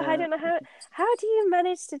say, "Oh, I Yeah. don't know how do you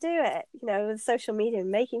manage to do it, with social media and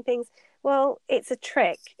making things." Well, it's a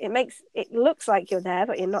trick. It looks like you're there,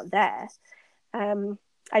 but you're not there.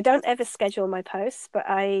 I don't ever schedule my posts, but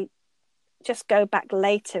I just go back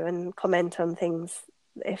later and comment on things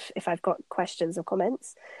if I've got questions or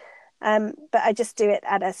comments. But I just do it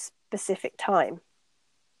at a specific time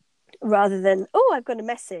rather than, "Oh, I've got a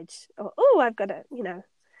message," or, "Oh, I've got a,"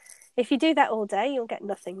 If you do that all day, you'll get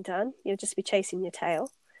nothing done. You'll just be chasing your tail,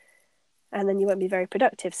 and then you won't be very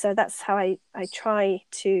productive. So that's how I try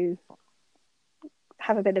to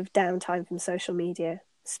have a bit of downtime from social media,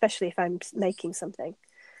 especially if I'm making something.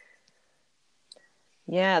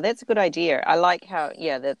 Yeah, that's a good idea. I like how, the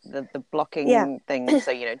Yeah, blocking thing.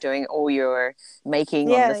 So, doing all your making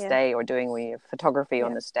on yeah, this yeah, day or doing all your photography on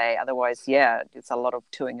yeah, this day. Otherwise, yeah, it's a lot of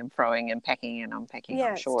toing and froing and packing and unpacking, I'm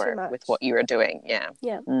yeah. It's too sure, with much. what you are doing. Yeah.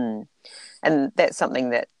 Yeah, Mm. And that's something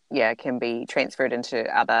that, yeah, can be transferred into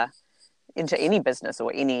any business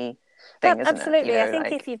or any thing, isn't it? Absolutely. I think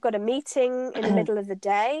if Like, you've got a meeting in the middle of the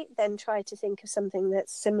day, then try to think of something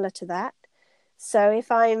that's similar to that. So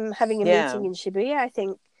if I'm having a yeah. meeting in Shibuya, I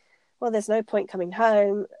think, well, there's no point coming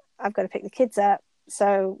home. I've got to pick the kids up.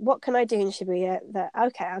 So what can I do in Shibuya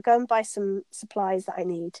okay, I'll go and buy some supplies that I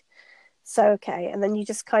need. So, okay. And then you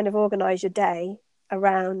just kind of organize your day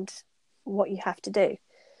around what you have to do.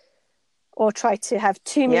 Or try to have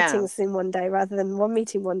two meetings in one day rather than one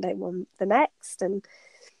meeting one day, one the next. And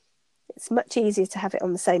it's much easier to have it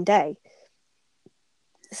on the same day.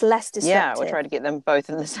 It's less disruptive. Yeah, or try to get them both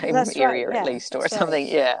in the same area at least, or something.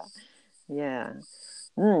 Right. Yeah.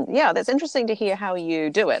 Yeah, that's interesting to hear how you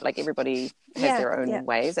do it. Like everybody has their own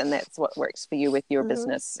ways, and that's what works for you with your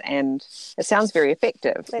business. And it sounds very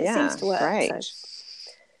effective. It seems to work. Great.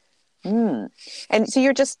 So. And so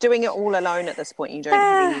you're just doing it all alone at this point. You don't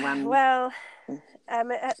have anyone. Well,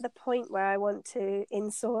 I'm at the point where I want to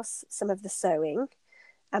insource some of the sewing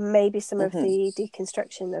and maybe some of the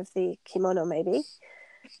deconstruction of the kimono, maybe.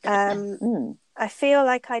 I feel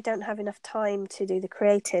like I don't have enough time to do the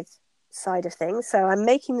creative side of things, so I'm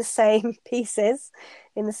making the same pieces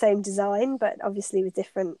in the same design, but obviously with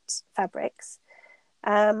different fabrics.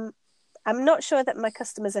 I'm not sure that my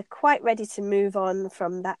customers are quite ready to move on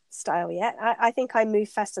from that style yet. I think I move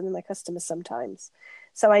faster than my customers sometimes,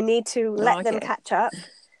 so I need to let them catch up.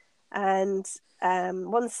 And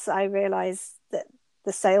once I realize that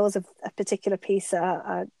the sales of a particular piece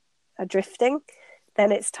are drifting,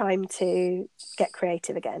 then it's time to get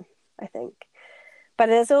creative again, I think. But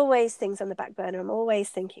there's always things on the back burner. I'm always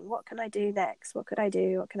thinking, what can I do next? What could I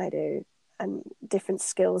do? What can I do? And different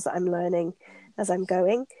skills that I'm learning as I'm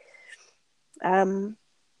going.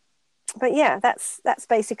 But yeah, that's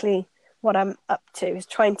basically what I'm up to, is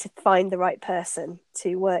trying to find the right person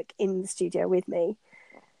to work in the studio with me.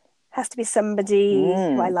 Has to be somebody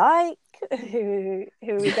who I like, who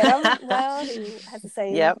we get on well, who has the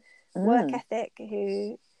same work ethic,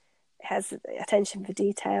 who has attention for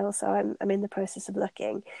detail. So I'm in the process of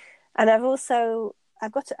looking, and I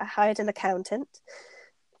hired an accountant.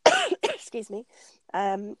 Excuse me.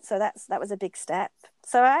 So that was a big step.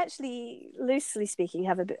 So I actually, loosely speaking,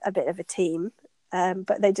 have a bit of a team,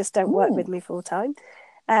 but they just don't work with me full time.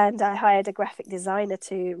 And I hired a graphic designer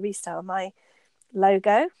to restyle my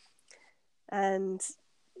logo. And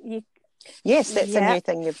that's a new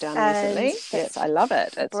thing you've done recently. Yes, I love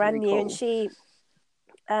it. It's brand new. Cool. And she,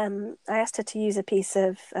 I asked her to use a piece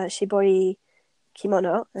of shibori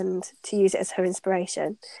kimono and to use it as her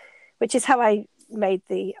inspiration, which is how I made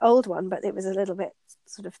the old one, but it was a little bit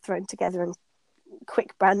sort of thrown together and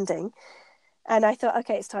quick branding. And I thought,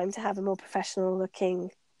 okay, it's time to have a more professional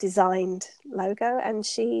looking designed logo, and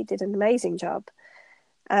she did an amazing job.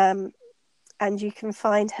 And you can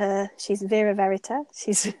find her, she's Vera Verita.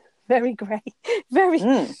 She's very great,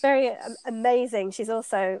 very amazing. She's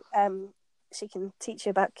also she can teach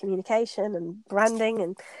you about communication and branding,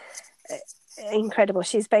 and incredible.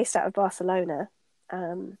 She's based out of Barcelona.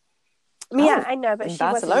 I know, but she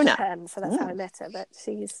wasn't in Japan, so that's how I met her. But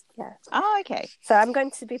she's okay. So I'm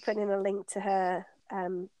going to be putting a link to her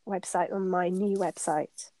website on my new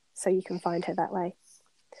website, so you can find her that way.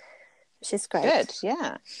 She's great. Good,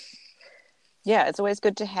 yeah. It's always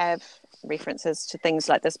good to have references to things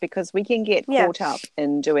like this, because we can get caught up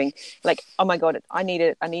in doing like, oh my god, I need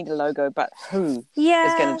a logo, but who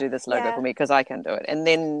is going to do this logo for me, because I can do it, and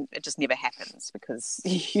then it just never happens because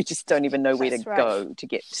you just don't even know where to go to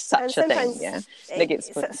get such a thing.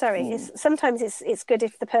 Sometimes it's good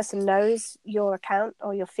if the person knows your account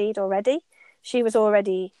or your feed already. She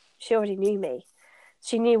already knew me.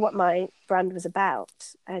 She knew what my brand was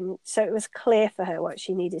about, and so it was clear for her what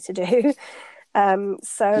she needed to do.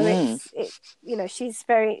 She's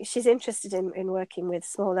interested in working with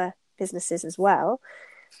smaller businesses as well.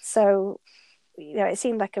 So, it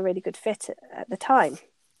seemed like a really good fit at the time.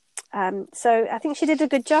 So I think she did a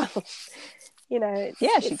good job. She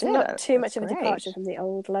did. Not too much of a departure from the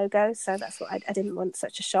old logo, so that's what I didn't want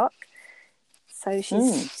such a shock. So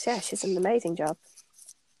she's an amazing job.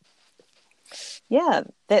 Yeah,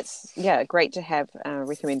 that's great to have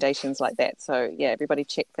recommendations like that. So everybody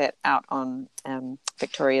check that out on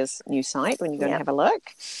Victoria's new site when you go and have a look.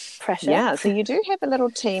 Pressure. Yeah, so you do have a little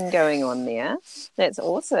team going on there. That's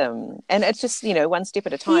awesome. And it's just, one step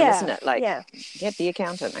at a time, isn't it? Like, get the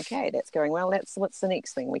accountant. Okay, that's going well. What's the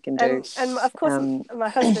next thing we can do? And of course, my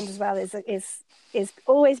husband as well is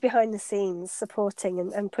always behind the scenes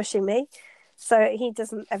supporting and pushing me. So he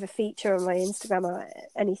doesn't ever feature on my Instagram or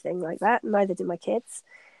anything like that. Neither do my kids.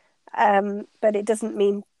 But it doesn't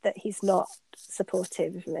mean that he's not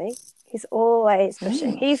supportive of me. He's always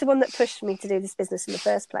pushing. He's the one that pushed me to do this business in the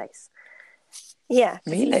first place. Yeah.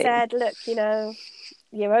 Really? He said, look,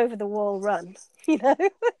 you're over the wall, run. You're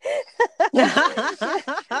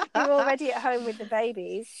already at home with the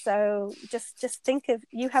babies. So just think of,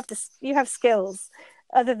 you have skills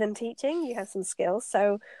other than teaching. You have some skills.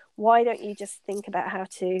 So why don't you just think about how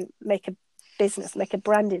to make a business, make a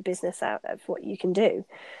branded business out of what you can do.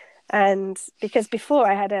 And because before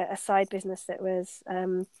I had a side business that was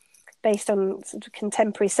based on sort of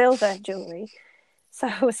contemporary silver jewelry. So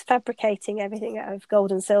I was fabricating everything out of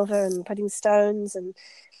gold and silver and putting stones, and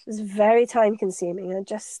it was very time consuming. I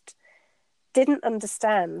just didn't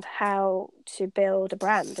understand how to build a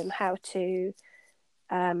brand and how to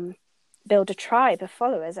build a tribe of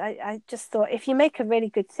followers. I just thought, if you make a really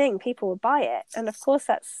good thing, people will buy it. And of course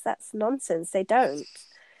that's nonsense. They don't.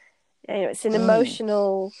 You know, it's an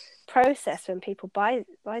emotional process when people buy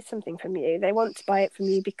something from you. They want to buy it from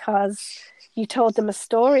you because you told them a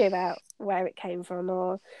story about where it came from,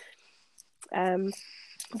 or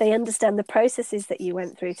they understand the processes that you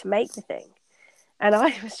went through to make the thing. And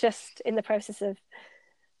I was just in the process of,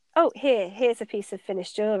 oh, here's a piece of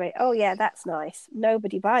finished jewelry. Oh yeah, that's nice.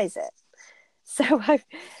 Nobody buys it. So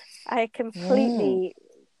I completely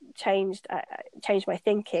changed my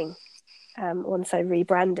thinking once I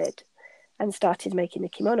rebranded and started making the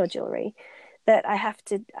kimono jewelry, that I have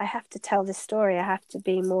to tell this story. I have to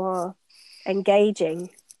be more engaging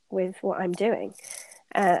with what I'm doing,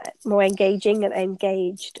 more engaging and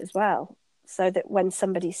engaged as well, so that when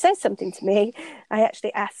somebody says something to me, I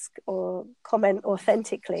actually ask or comment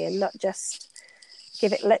authentically and not just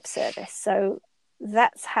give it lip service. So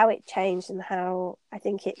that's how it changed and how I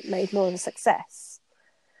think it made more of a success.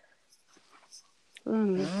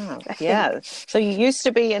 Yeah. So you used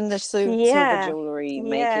to be in the silver jewelry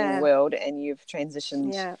making world, and you've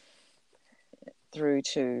transitioned through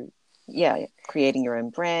to creating your own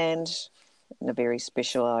brand in a very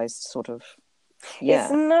specialized sort of. Yeah.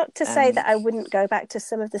 It's not to say that I wouldn't go back to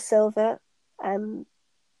some of the silver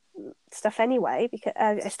stuff anyway, because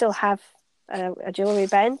I still have a jewelry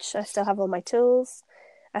bench. I still have all my tools.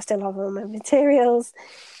 I still have all my materials.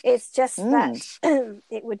 It's just that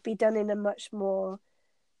it would be done in a much more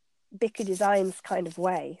Biku Designs kind of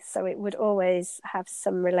way. So it would always have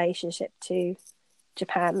some relationship to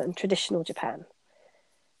Japan and traditional Japan.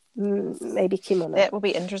 Maybe kimono. That will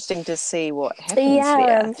be interesting to see what happens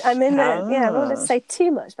there. I'm in there. Yeah, I don't want to say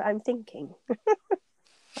too much, but I'm thinking.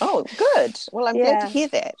 Oh, good. Well, I'm glad to hear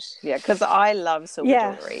that. Yeah, because I love silver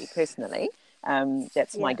jewelry personally.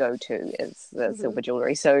 That's my go-to is the silver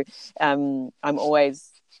jewelry. So I'm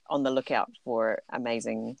always on the lookout for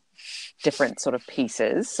amazing different sort of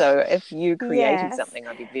pieces. So if you created something,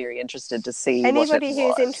 I'd be very interested to see anybody what it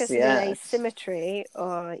was. who's interested in asymmetry,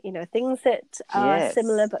 or things that are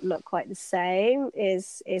similar but not quite the same,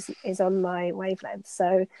 is on my wavelength.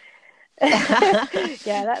 So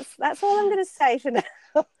that's all I'm going to say for now.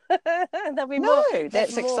 There'll be more.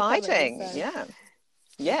 That's exciting. Coming, so.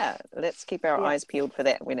 Yeah, let's keep our eyes peeled for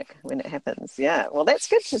that when it happens. Yeah, well, that's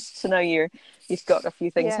good to know you've got a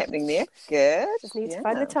few things happening there. Good. Just need to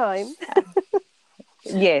find the time.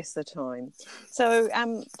 Yes, the time. So,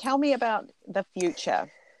 tell me about the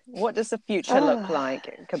future. What does the future look like?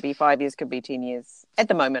 It could be 5 years, could be 10 years at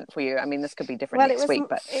the moment for you. I mean, this could be different next week,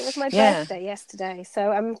 but it was my birthday yesterday,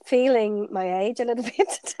 so I'm feeling my age a little bit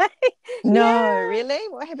today. No, really?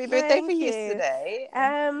 Well, happy birthday for yesterday.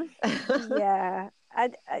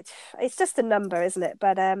 It's just a number, isn't it?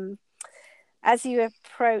 But as you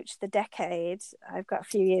approach the decade, I've got a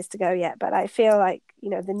few years to go yet, but I feel like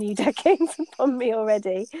the new decade's upon me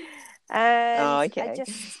already. And I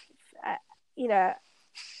just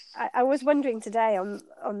I was wondering today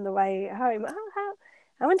on the way home,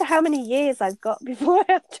 I wonder how many years I've got before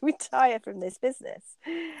I have to retire from this business.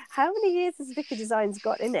 How many years has Biku Designs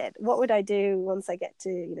got in it? What would I do once I get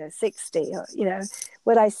to 60? Or,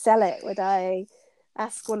 would I sell it? Would I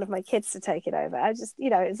ask one of my kids to take it over? I just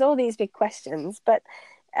it's all these big questions. But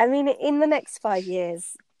I mean, in the next 5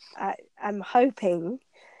 years, I'm hoping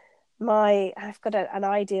I've got an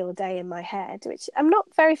ideal day in my head, which I'm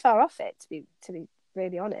not very far off it, to be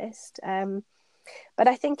really honest. But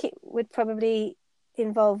I think it would probably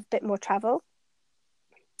involve a bit more travel.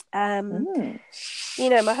 My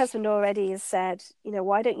husband already has said,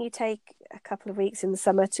 why don't you take a couple of weeks in the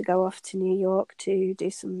summer to go off to New York to do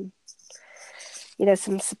some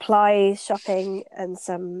supply shopping and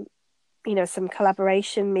some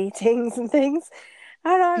collaboration meetings and things.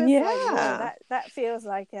 And I was like, whoa, that feels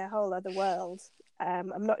like a whole other world.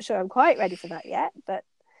 I'm not sure I'm quite ready for that yet, but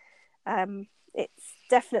it's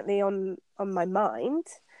definitely on my mind.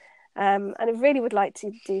 And I really would like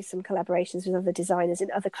to do some collaborations with other designers in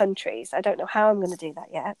other countries. I don't know how I'm going to do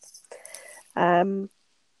that yet. And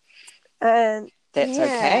that's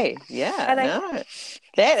okay. Yeah,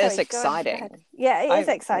 that is exciting. Yeah, it is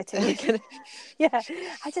exciting. Yeah,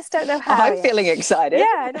 I just don't know how. I'm feeling excited.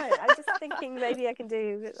 Yeah, I know. I'm just thinking maybe I can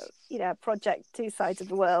do, a project 2 sides of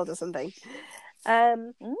the world or something.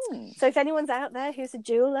 So if anyone's out there who's a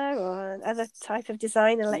jeweler or another type of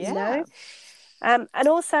designer, let me know. And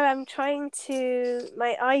also I'm trying to,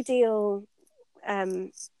 my ideal,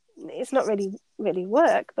 it's not really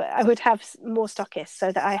work, but I would have more stockists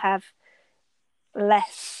so that I have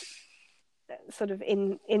less sort of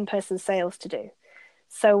in-person sales to do.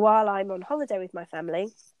 So while I'm on holiday with my family,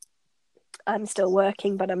 I'm still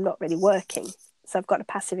working, but I'm not really working. So I've got a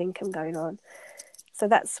passive income going on. So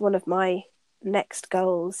that's one of my next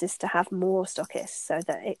goals, is to have more stockists so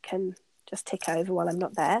that it can just tick over while I'm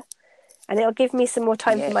not there. And it'll give me some more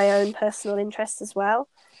time for my own personal interests as well.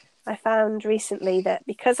 I found recently that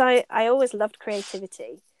because I always loved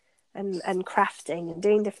creativity and crafting and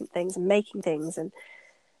doing different things and making things, and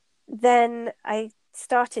then I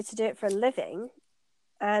started to do it for a living,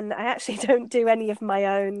 and I actually don't do any of my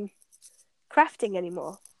own crafting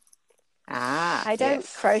anymore. I don't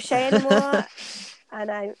crochet anymore, and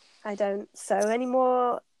I don't sew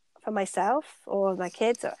anymore for myself or my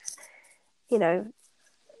kids. Or, you know,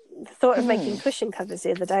 the thought of making cushion covers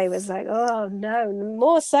the other day was like, oh no,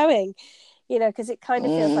 more sewing, you know, because it kind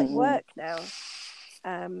of feels like work now.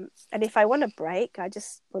 And if I want a break, I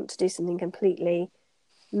just want to do something completely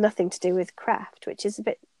nothing to do with craft, which is a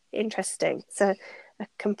bit interesting. So a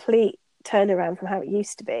complete turnaround from how it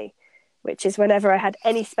used to be, which is whenever I had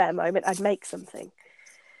any spare moment, I'd make something.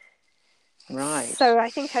 Right. So I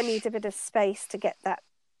think I need a bit of space to get that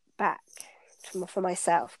back for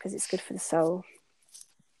myself, because it's good for the soul.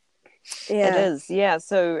 Yeah. It is, yeah.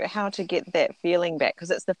 So how to get that feeling back? Because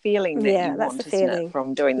it's the feeling that you want, isn't it,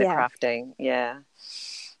 from doing the crafting? Yeah.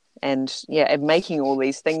 And making all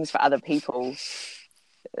these things for other people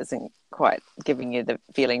isn't quite giving you the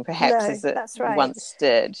feeling perhaps as it once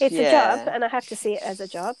did. It's a job, and I have to see it as a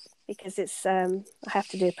job, because it's I have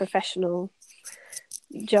to do a professional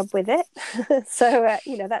job with it. So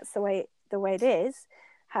you know, that's the way it is.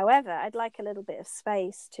 However, I'd like a little bit of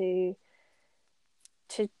space to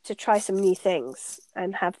try some new things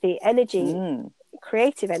and have the energy,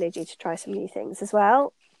 creative energy, to try some new things as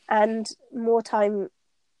well, and more time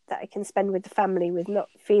that I can spend with the family, with not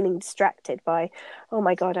feeling distracted by, oh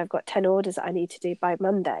my God, I've got 10 orders that I need to do by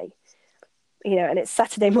Monday, you know, and it's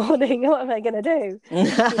Saturday morning. What am I going to do? You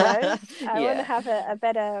know, I want to have a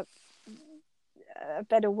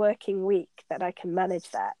better working week that I can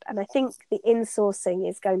manage that. And I think the insourcing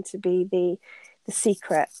is going to be the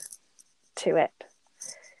secret to it.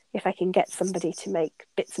 If I can get somebody to make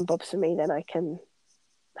bits and bobs for me, then I can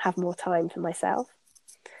have more time for myself.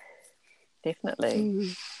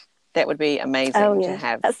 Definitely. That would be amazing to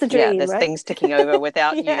have. That's the dream, there's right? things ticking over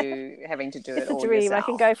without you having to do it all yourself. It's a dream. I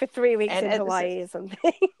can go for 3 weeks in Hawaii or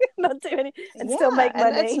something, not do any, and still make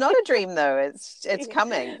money. And it's not a dream though. It's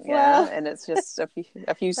coming. Well, and it's just a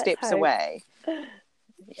few steps away.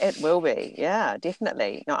 It will be. Yeah,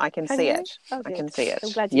 definitely. No, I can see it. Oh, I can see it.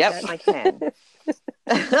 I'm glad you can. I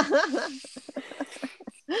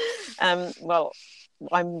can. Well,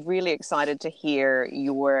 I'm really excited to hear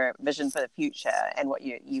your vision for the future and what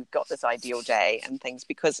you've got this ideal day and things,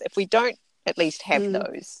 because if we don't at least have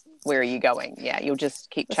those, where are you going? Yeah, you'll just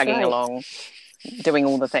keep chugging along, doing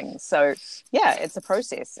all the things. So it's a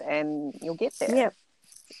process and you'll get there. Yeah.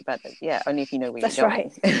 But only if you know where you're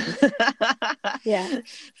going. Right.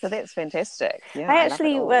 So that's fantastic. Yeah, I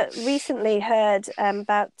actually recently heard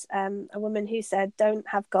about a woman who said, don't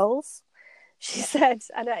have goals. She said,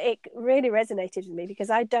 and it really resonated with me,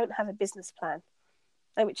 because I don't have a business plan,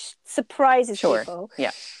 which surprises people.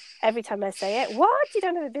 Yeah. Every time I say it, what? You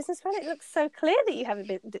don't have a business plan? It looks so clear that you have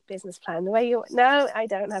a business plan. The way you, no, I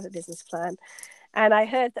don't have a business plan. And I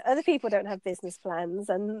heard that other people don't have business plans,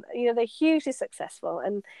 and you know, they're hugely successful.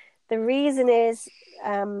 And the reason is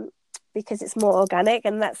because it's more organic,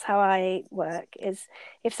 and that's how I work. Is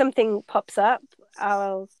if something pops up,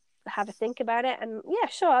 I'll have a think about it, and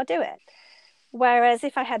sure, I'll do it. Whereas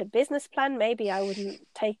if I had a business plan, maybe I wouldn't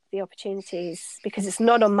take the opportunities, because it's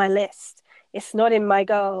not on my list. It's not in my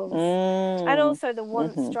goals. And also the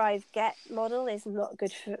want, strive, get model is not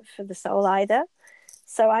good for the soul either.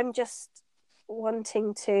 So I'm just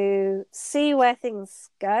wanting to see where things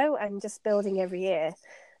go and just building every year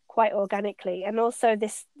quite organically. And also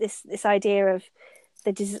this idea of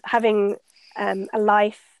having a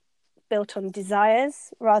life built on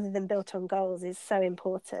desires rather than built on goals is so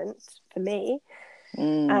important for me.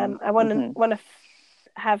 I want to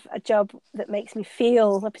have a job that makes me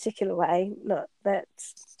feel a particular way, not that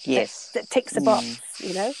that ticks a box,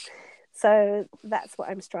 you know. So that's what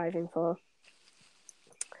I'm striving for.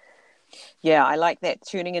 Yeah, I like that,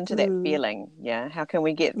 tuning into that feeling. Yeah, how can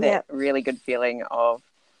we get that really good feeling of,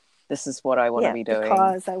 this is what I want to be doing,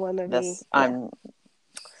 because I want to be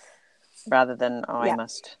rather than I Yeah.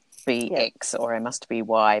 must be Yeah. X or I must be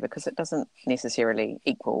Y, because it doesn't necessarily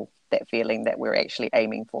equal that feeling that we're actually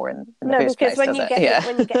aiming for in the No, first because place, does it?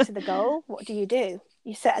 when you get to the goal, what do?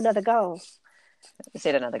 You set another goal,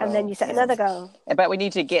 Set another and then goal. you set another goal. But we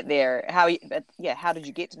need to get there. How did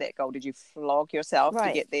you get to that goal? Did you flog yourself to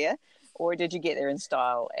Right. get there? Or did you get there in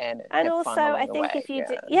style and And have also, fun along I the think way? if you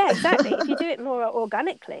do, yeah, exactly. If you do it more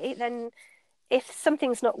organically, then if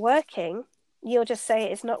something's not working, you'll just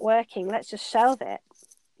say it's not working. Let's just shelve it,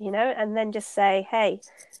 and then just say, hey,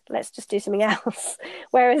 let's just do something else.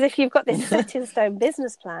 Whereas if you've got this set in stone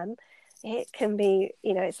business plan, it can be,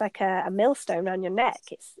 it's like a millstone around your neck.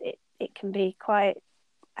 It can be quite.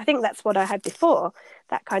 I think that's what I had before,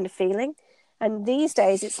 that kind of feeling. And these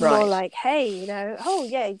days it's more Right. like, hey, oh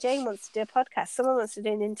yeah, Jane wants to do a podcast. Someone wants to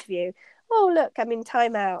do an interview. Oh, look, I'm in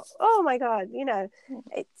timeout. Oh my God,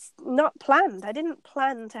 it's not planned. I didn't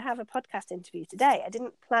plan to have a podcast interview today. I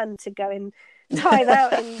didn't plan to go in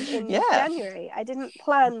timeout in Yeah. January. I didn't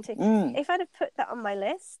plan to. Mm. If I'd have put that on my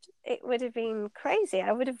list, it would have been crazy.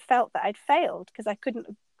 I would have felt that I'd failed because I couldn't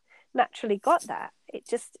have naturally got that. It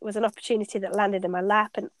just was an opportunity that landed in my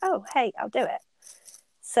lap, and oh, hey, I'll do it.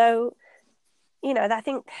 So, I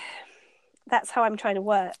think that's how I'm trying to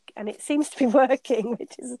work, and it seems to be working,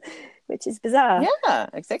 which is bizarre. Yeah,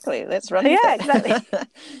 exactly. Let's run with Yeah, it.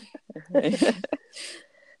 exactly.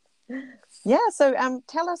 Yeah, so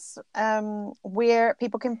tell us where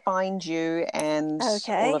people can find you and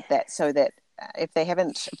all of that, so that if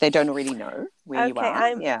they don't already know where you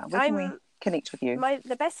are, where can we connect with you?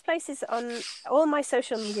 The best places on all my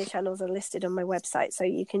social media channels are listed on my website, so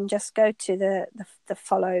you can just go to the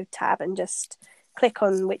follow tab and just click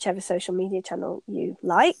on whichever social media channel you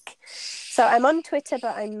like. So I'm on Twitter,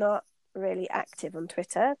 but I'm not really active on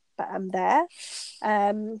Twitter, but I'm there.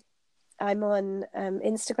 I'm on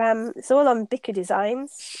Instagram. It's all on Bicker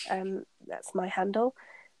Designs. That's my handle.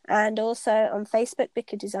 And also on Facebook,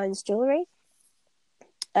 Bicker Designs Jewellery.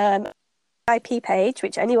 IP page,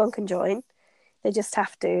 which anyone can join. They just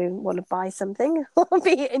have to want to buy something or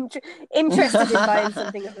be interested in buying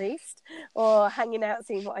something at least, or hanging out,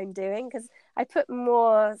 seeing what I'm doing, because I put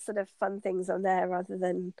more sort of fun things on there rather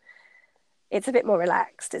than, it's a bit more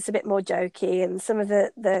relaxed, it's a bit more jokey, and some of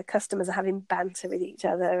the customers are having banter with each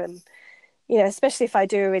other, and especially if I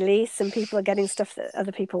do a release and people are getting stuff that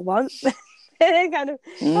other people want, they're kind of,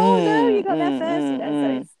 oh no, you got there first,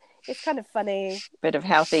 so it's kind of funny. Bit of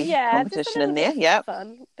healthy competition in there, yeah.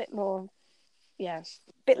 Fun, bit more, a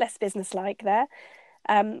bit less business-like there.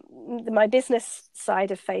 My business side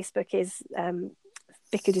of Facebook is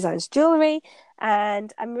Bicker Designs Jewellery,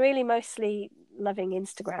 and I'm really mostly loving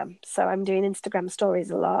Instagram. So I'm doing Instagram stories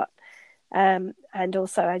a lot. And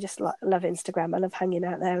also I just love Instagram. I love hanging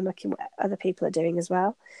out there and looking what other people are doing as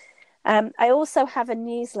well. I also have a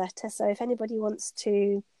newsletter. So if anybody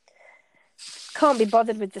can't be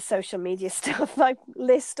bothered with the social media stuff, I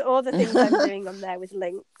list all the things I'm doing on there with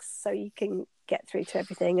links, so you can get through to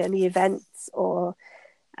everything, any events or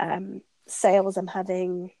sales I'm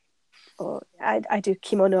having, or I do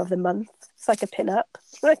kimono of the month. It's like a pin-up,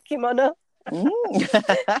 like kimono. The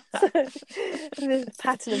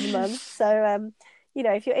pattern of the month. So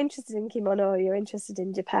if you're interested in kimono or you're interested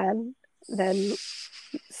in Japan, then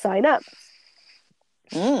sign up.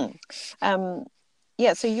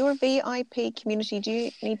 Yeah, so your VIP community, do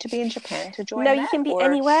you need to be in Japan to join? No, you can be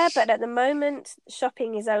anywhere, but at the moment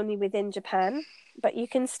shopping is only within Japan, but you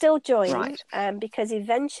can still join, right. Because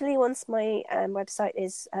eventually once my website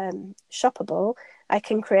is shoppable, I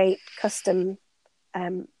can create custom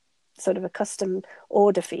sort of a custom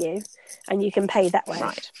order for you, and you can pay that way.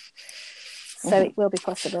 Right. So it will be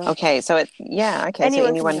possible. Okay, so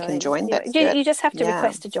anyone can join. That's good. You just have to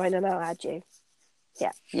request to join, and I'll add you.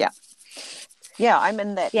 Yeah, I'm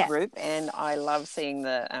in that group, and I love seeing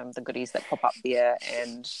the goodies that pop up there,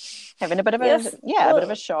 and having a bit of a bit of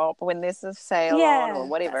a shop when there's a sale on or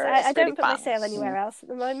whatever. I don't put my sale anywhere else at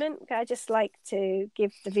the moment. I just like to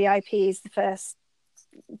give the VIPs the first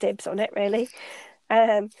dibs on it, really.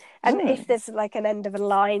 And if there's like an end of a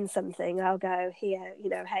line something, I'll go here,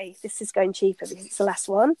 hey, this is going cheaper because it's the last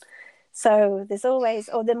one. So there's always,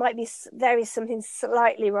 or there is something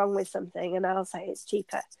slightly wrong with something, and I'll say it's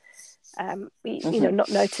cheaper. Not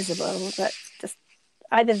noticeable, but just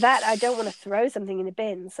either that, I don't want to throw something in a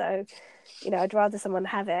bin, so I'd rather someone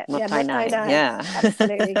have it.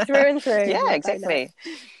 Absolutely, through and through. Yeah, exactly.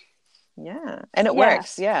 Yeah, and it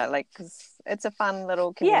works. Yeah, like, because it's a fun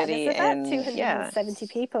little community. There's about 270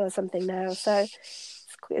 people or something now, so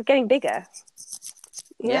it's getting bigger.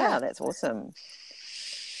 Yeah, that's awesome.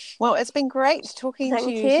 Well, it's been great talking to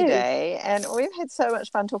Thank you you. today, and we've had so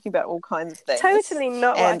much fun talking about all kinds of things. Totally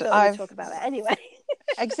not what I And thought we'd talk about it anyway.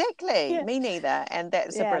 exactly, Yeah. me neither, and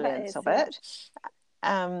that's the Yeah, that brilliance is, of yeah.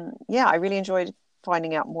 it. Yeah, I really enjoyed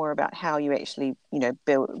finding out more about how you actually,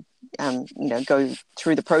 build, go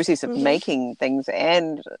through the process of making things,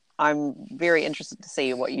 and I'm very interested to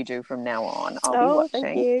see what you do from now on. I'll be Oh, thank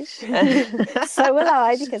watching. you. So will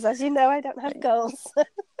I, because as you know, I don't have goals.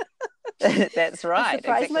 That's I right,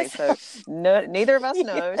 surprise exactly. So myself. no, neither of us Yeah.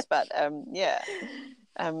 knows, but yeah,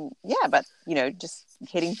 but just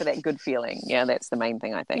heading for that good feeling. Yeah, that's the main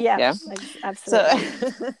thing, I think. Yeah, Yeah. So,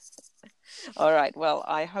 absolutely. all right. Well,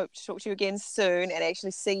 I hope to talk to you again soon and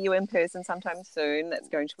actually see you in person sometime soon. That's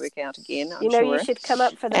going to work out again, I'm You know, you sure. should come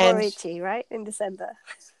up for the And Morichi, right, in December.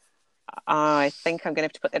 I think I'm going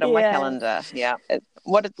to have to put that on my Yeah, calendar. Yeah.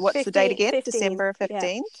 What's the date 15, again? 15. December Yeah.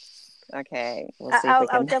 15th. Okay, we'll see if we I'll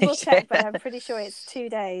can double make check, but it. I'm pretty sure it's 2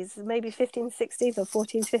 days, maybe 15th, 16th or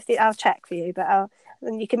 14th, 15th. I'll check for you, but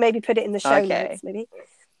then you can maybe put it in the show Okay. notes, maybe.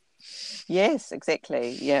 Yes,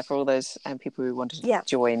 exactly. Yeah, for all those people who wanted to Yeah.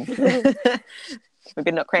 join. We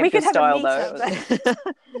better not We cramp your could have a style, meetup. though.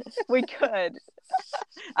 We could.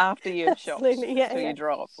 After you've shopped Absolutely. Yeah, till yeah. you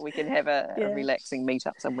drop, we can have a Yeah. relaxing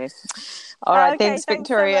meetup somewhere. All right. Okay, Thanks, thanks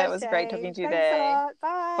so Victoria. It much, was great talking Jane. to you Thanks a today. lot.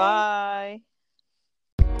 Bye. Bye.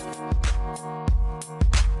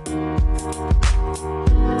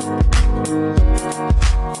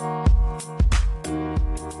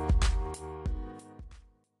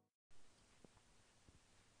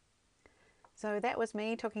 So that was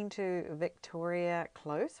me talking to Victoria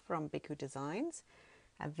Close from Biku Designs,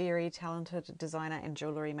 a very talented designer and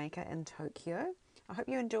jewellery maker in Tokyo. I hope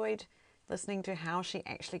you enjoyed listening to how she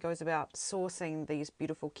actually goes about sourcing these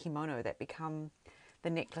beautiful kimono that become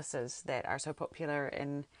the necklaces that are so popular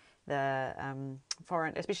in the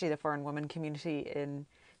foreign, especially the foreign women community in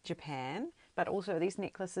Japan. But also these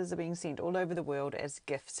necklaces are being sent all over the world as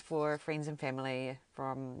gifts for friends and family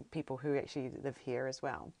from people who actually live here as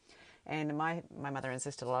well. And my mother and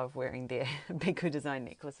sister love wearing their Biku design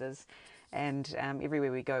necklaces, and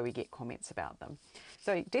everywhere we go we get comments about them.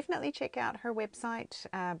 So definitely check out her website,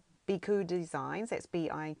 Biku Designs, that's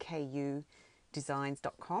BIKU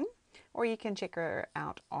designs.com, or you can check her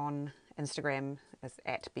out on Instagram as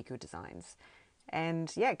at Biku Designs.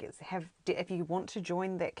 And yeah, if you want to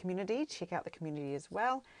join that community, check out the community as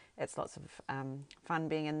well. It's lots of fun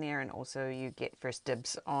being in there, and also you get first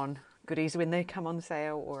dibs on goodies when they come on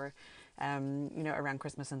sale, or around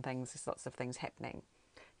Christmas and things. There's lots of things happening.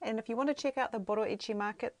 And if you want to check out the Boroichi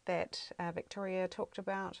market that Victoria talked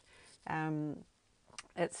about,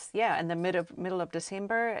 it's in the middle of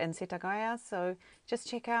December in Setagaya. So just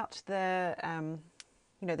check out the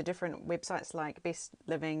the different websites like Best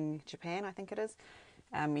Living Japan, I think it is.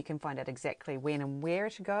 You can find out exactly when and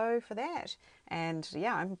where to go for that. And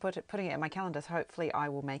yeah, I'm putting it in my calendar, so hopefully I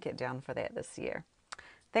will make it down for that this year.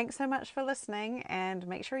 Thanks so much for listening, and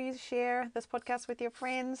make sure you share this podcast with your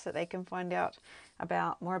friends so they can find out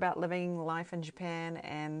more about living life in Japan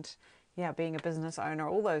and being a business owner,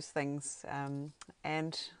 all those things.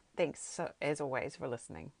 And thanks as always for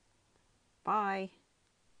listening. Bye.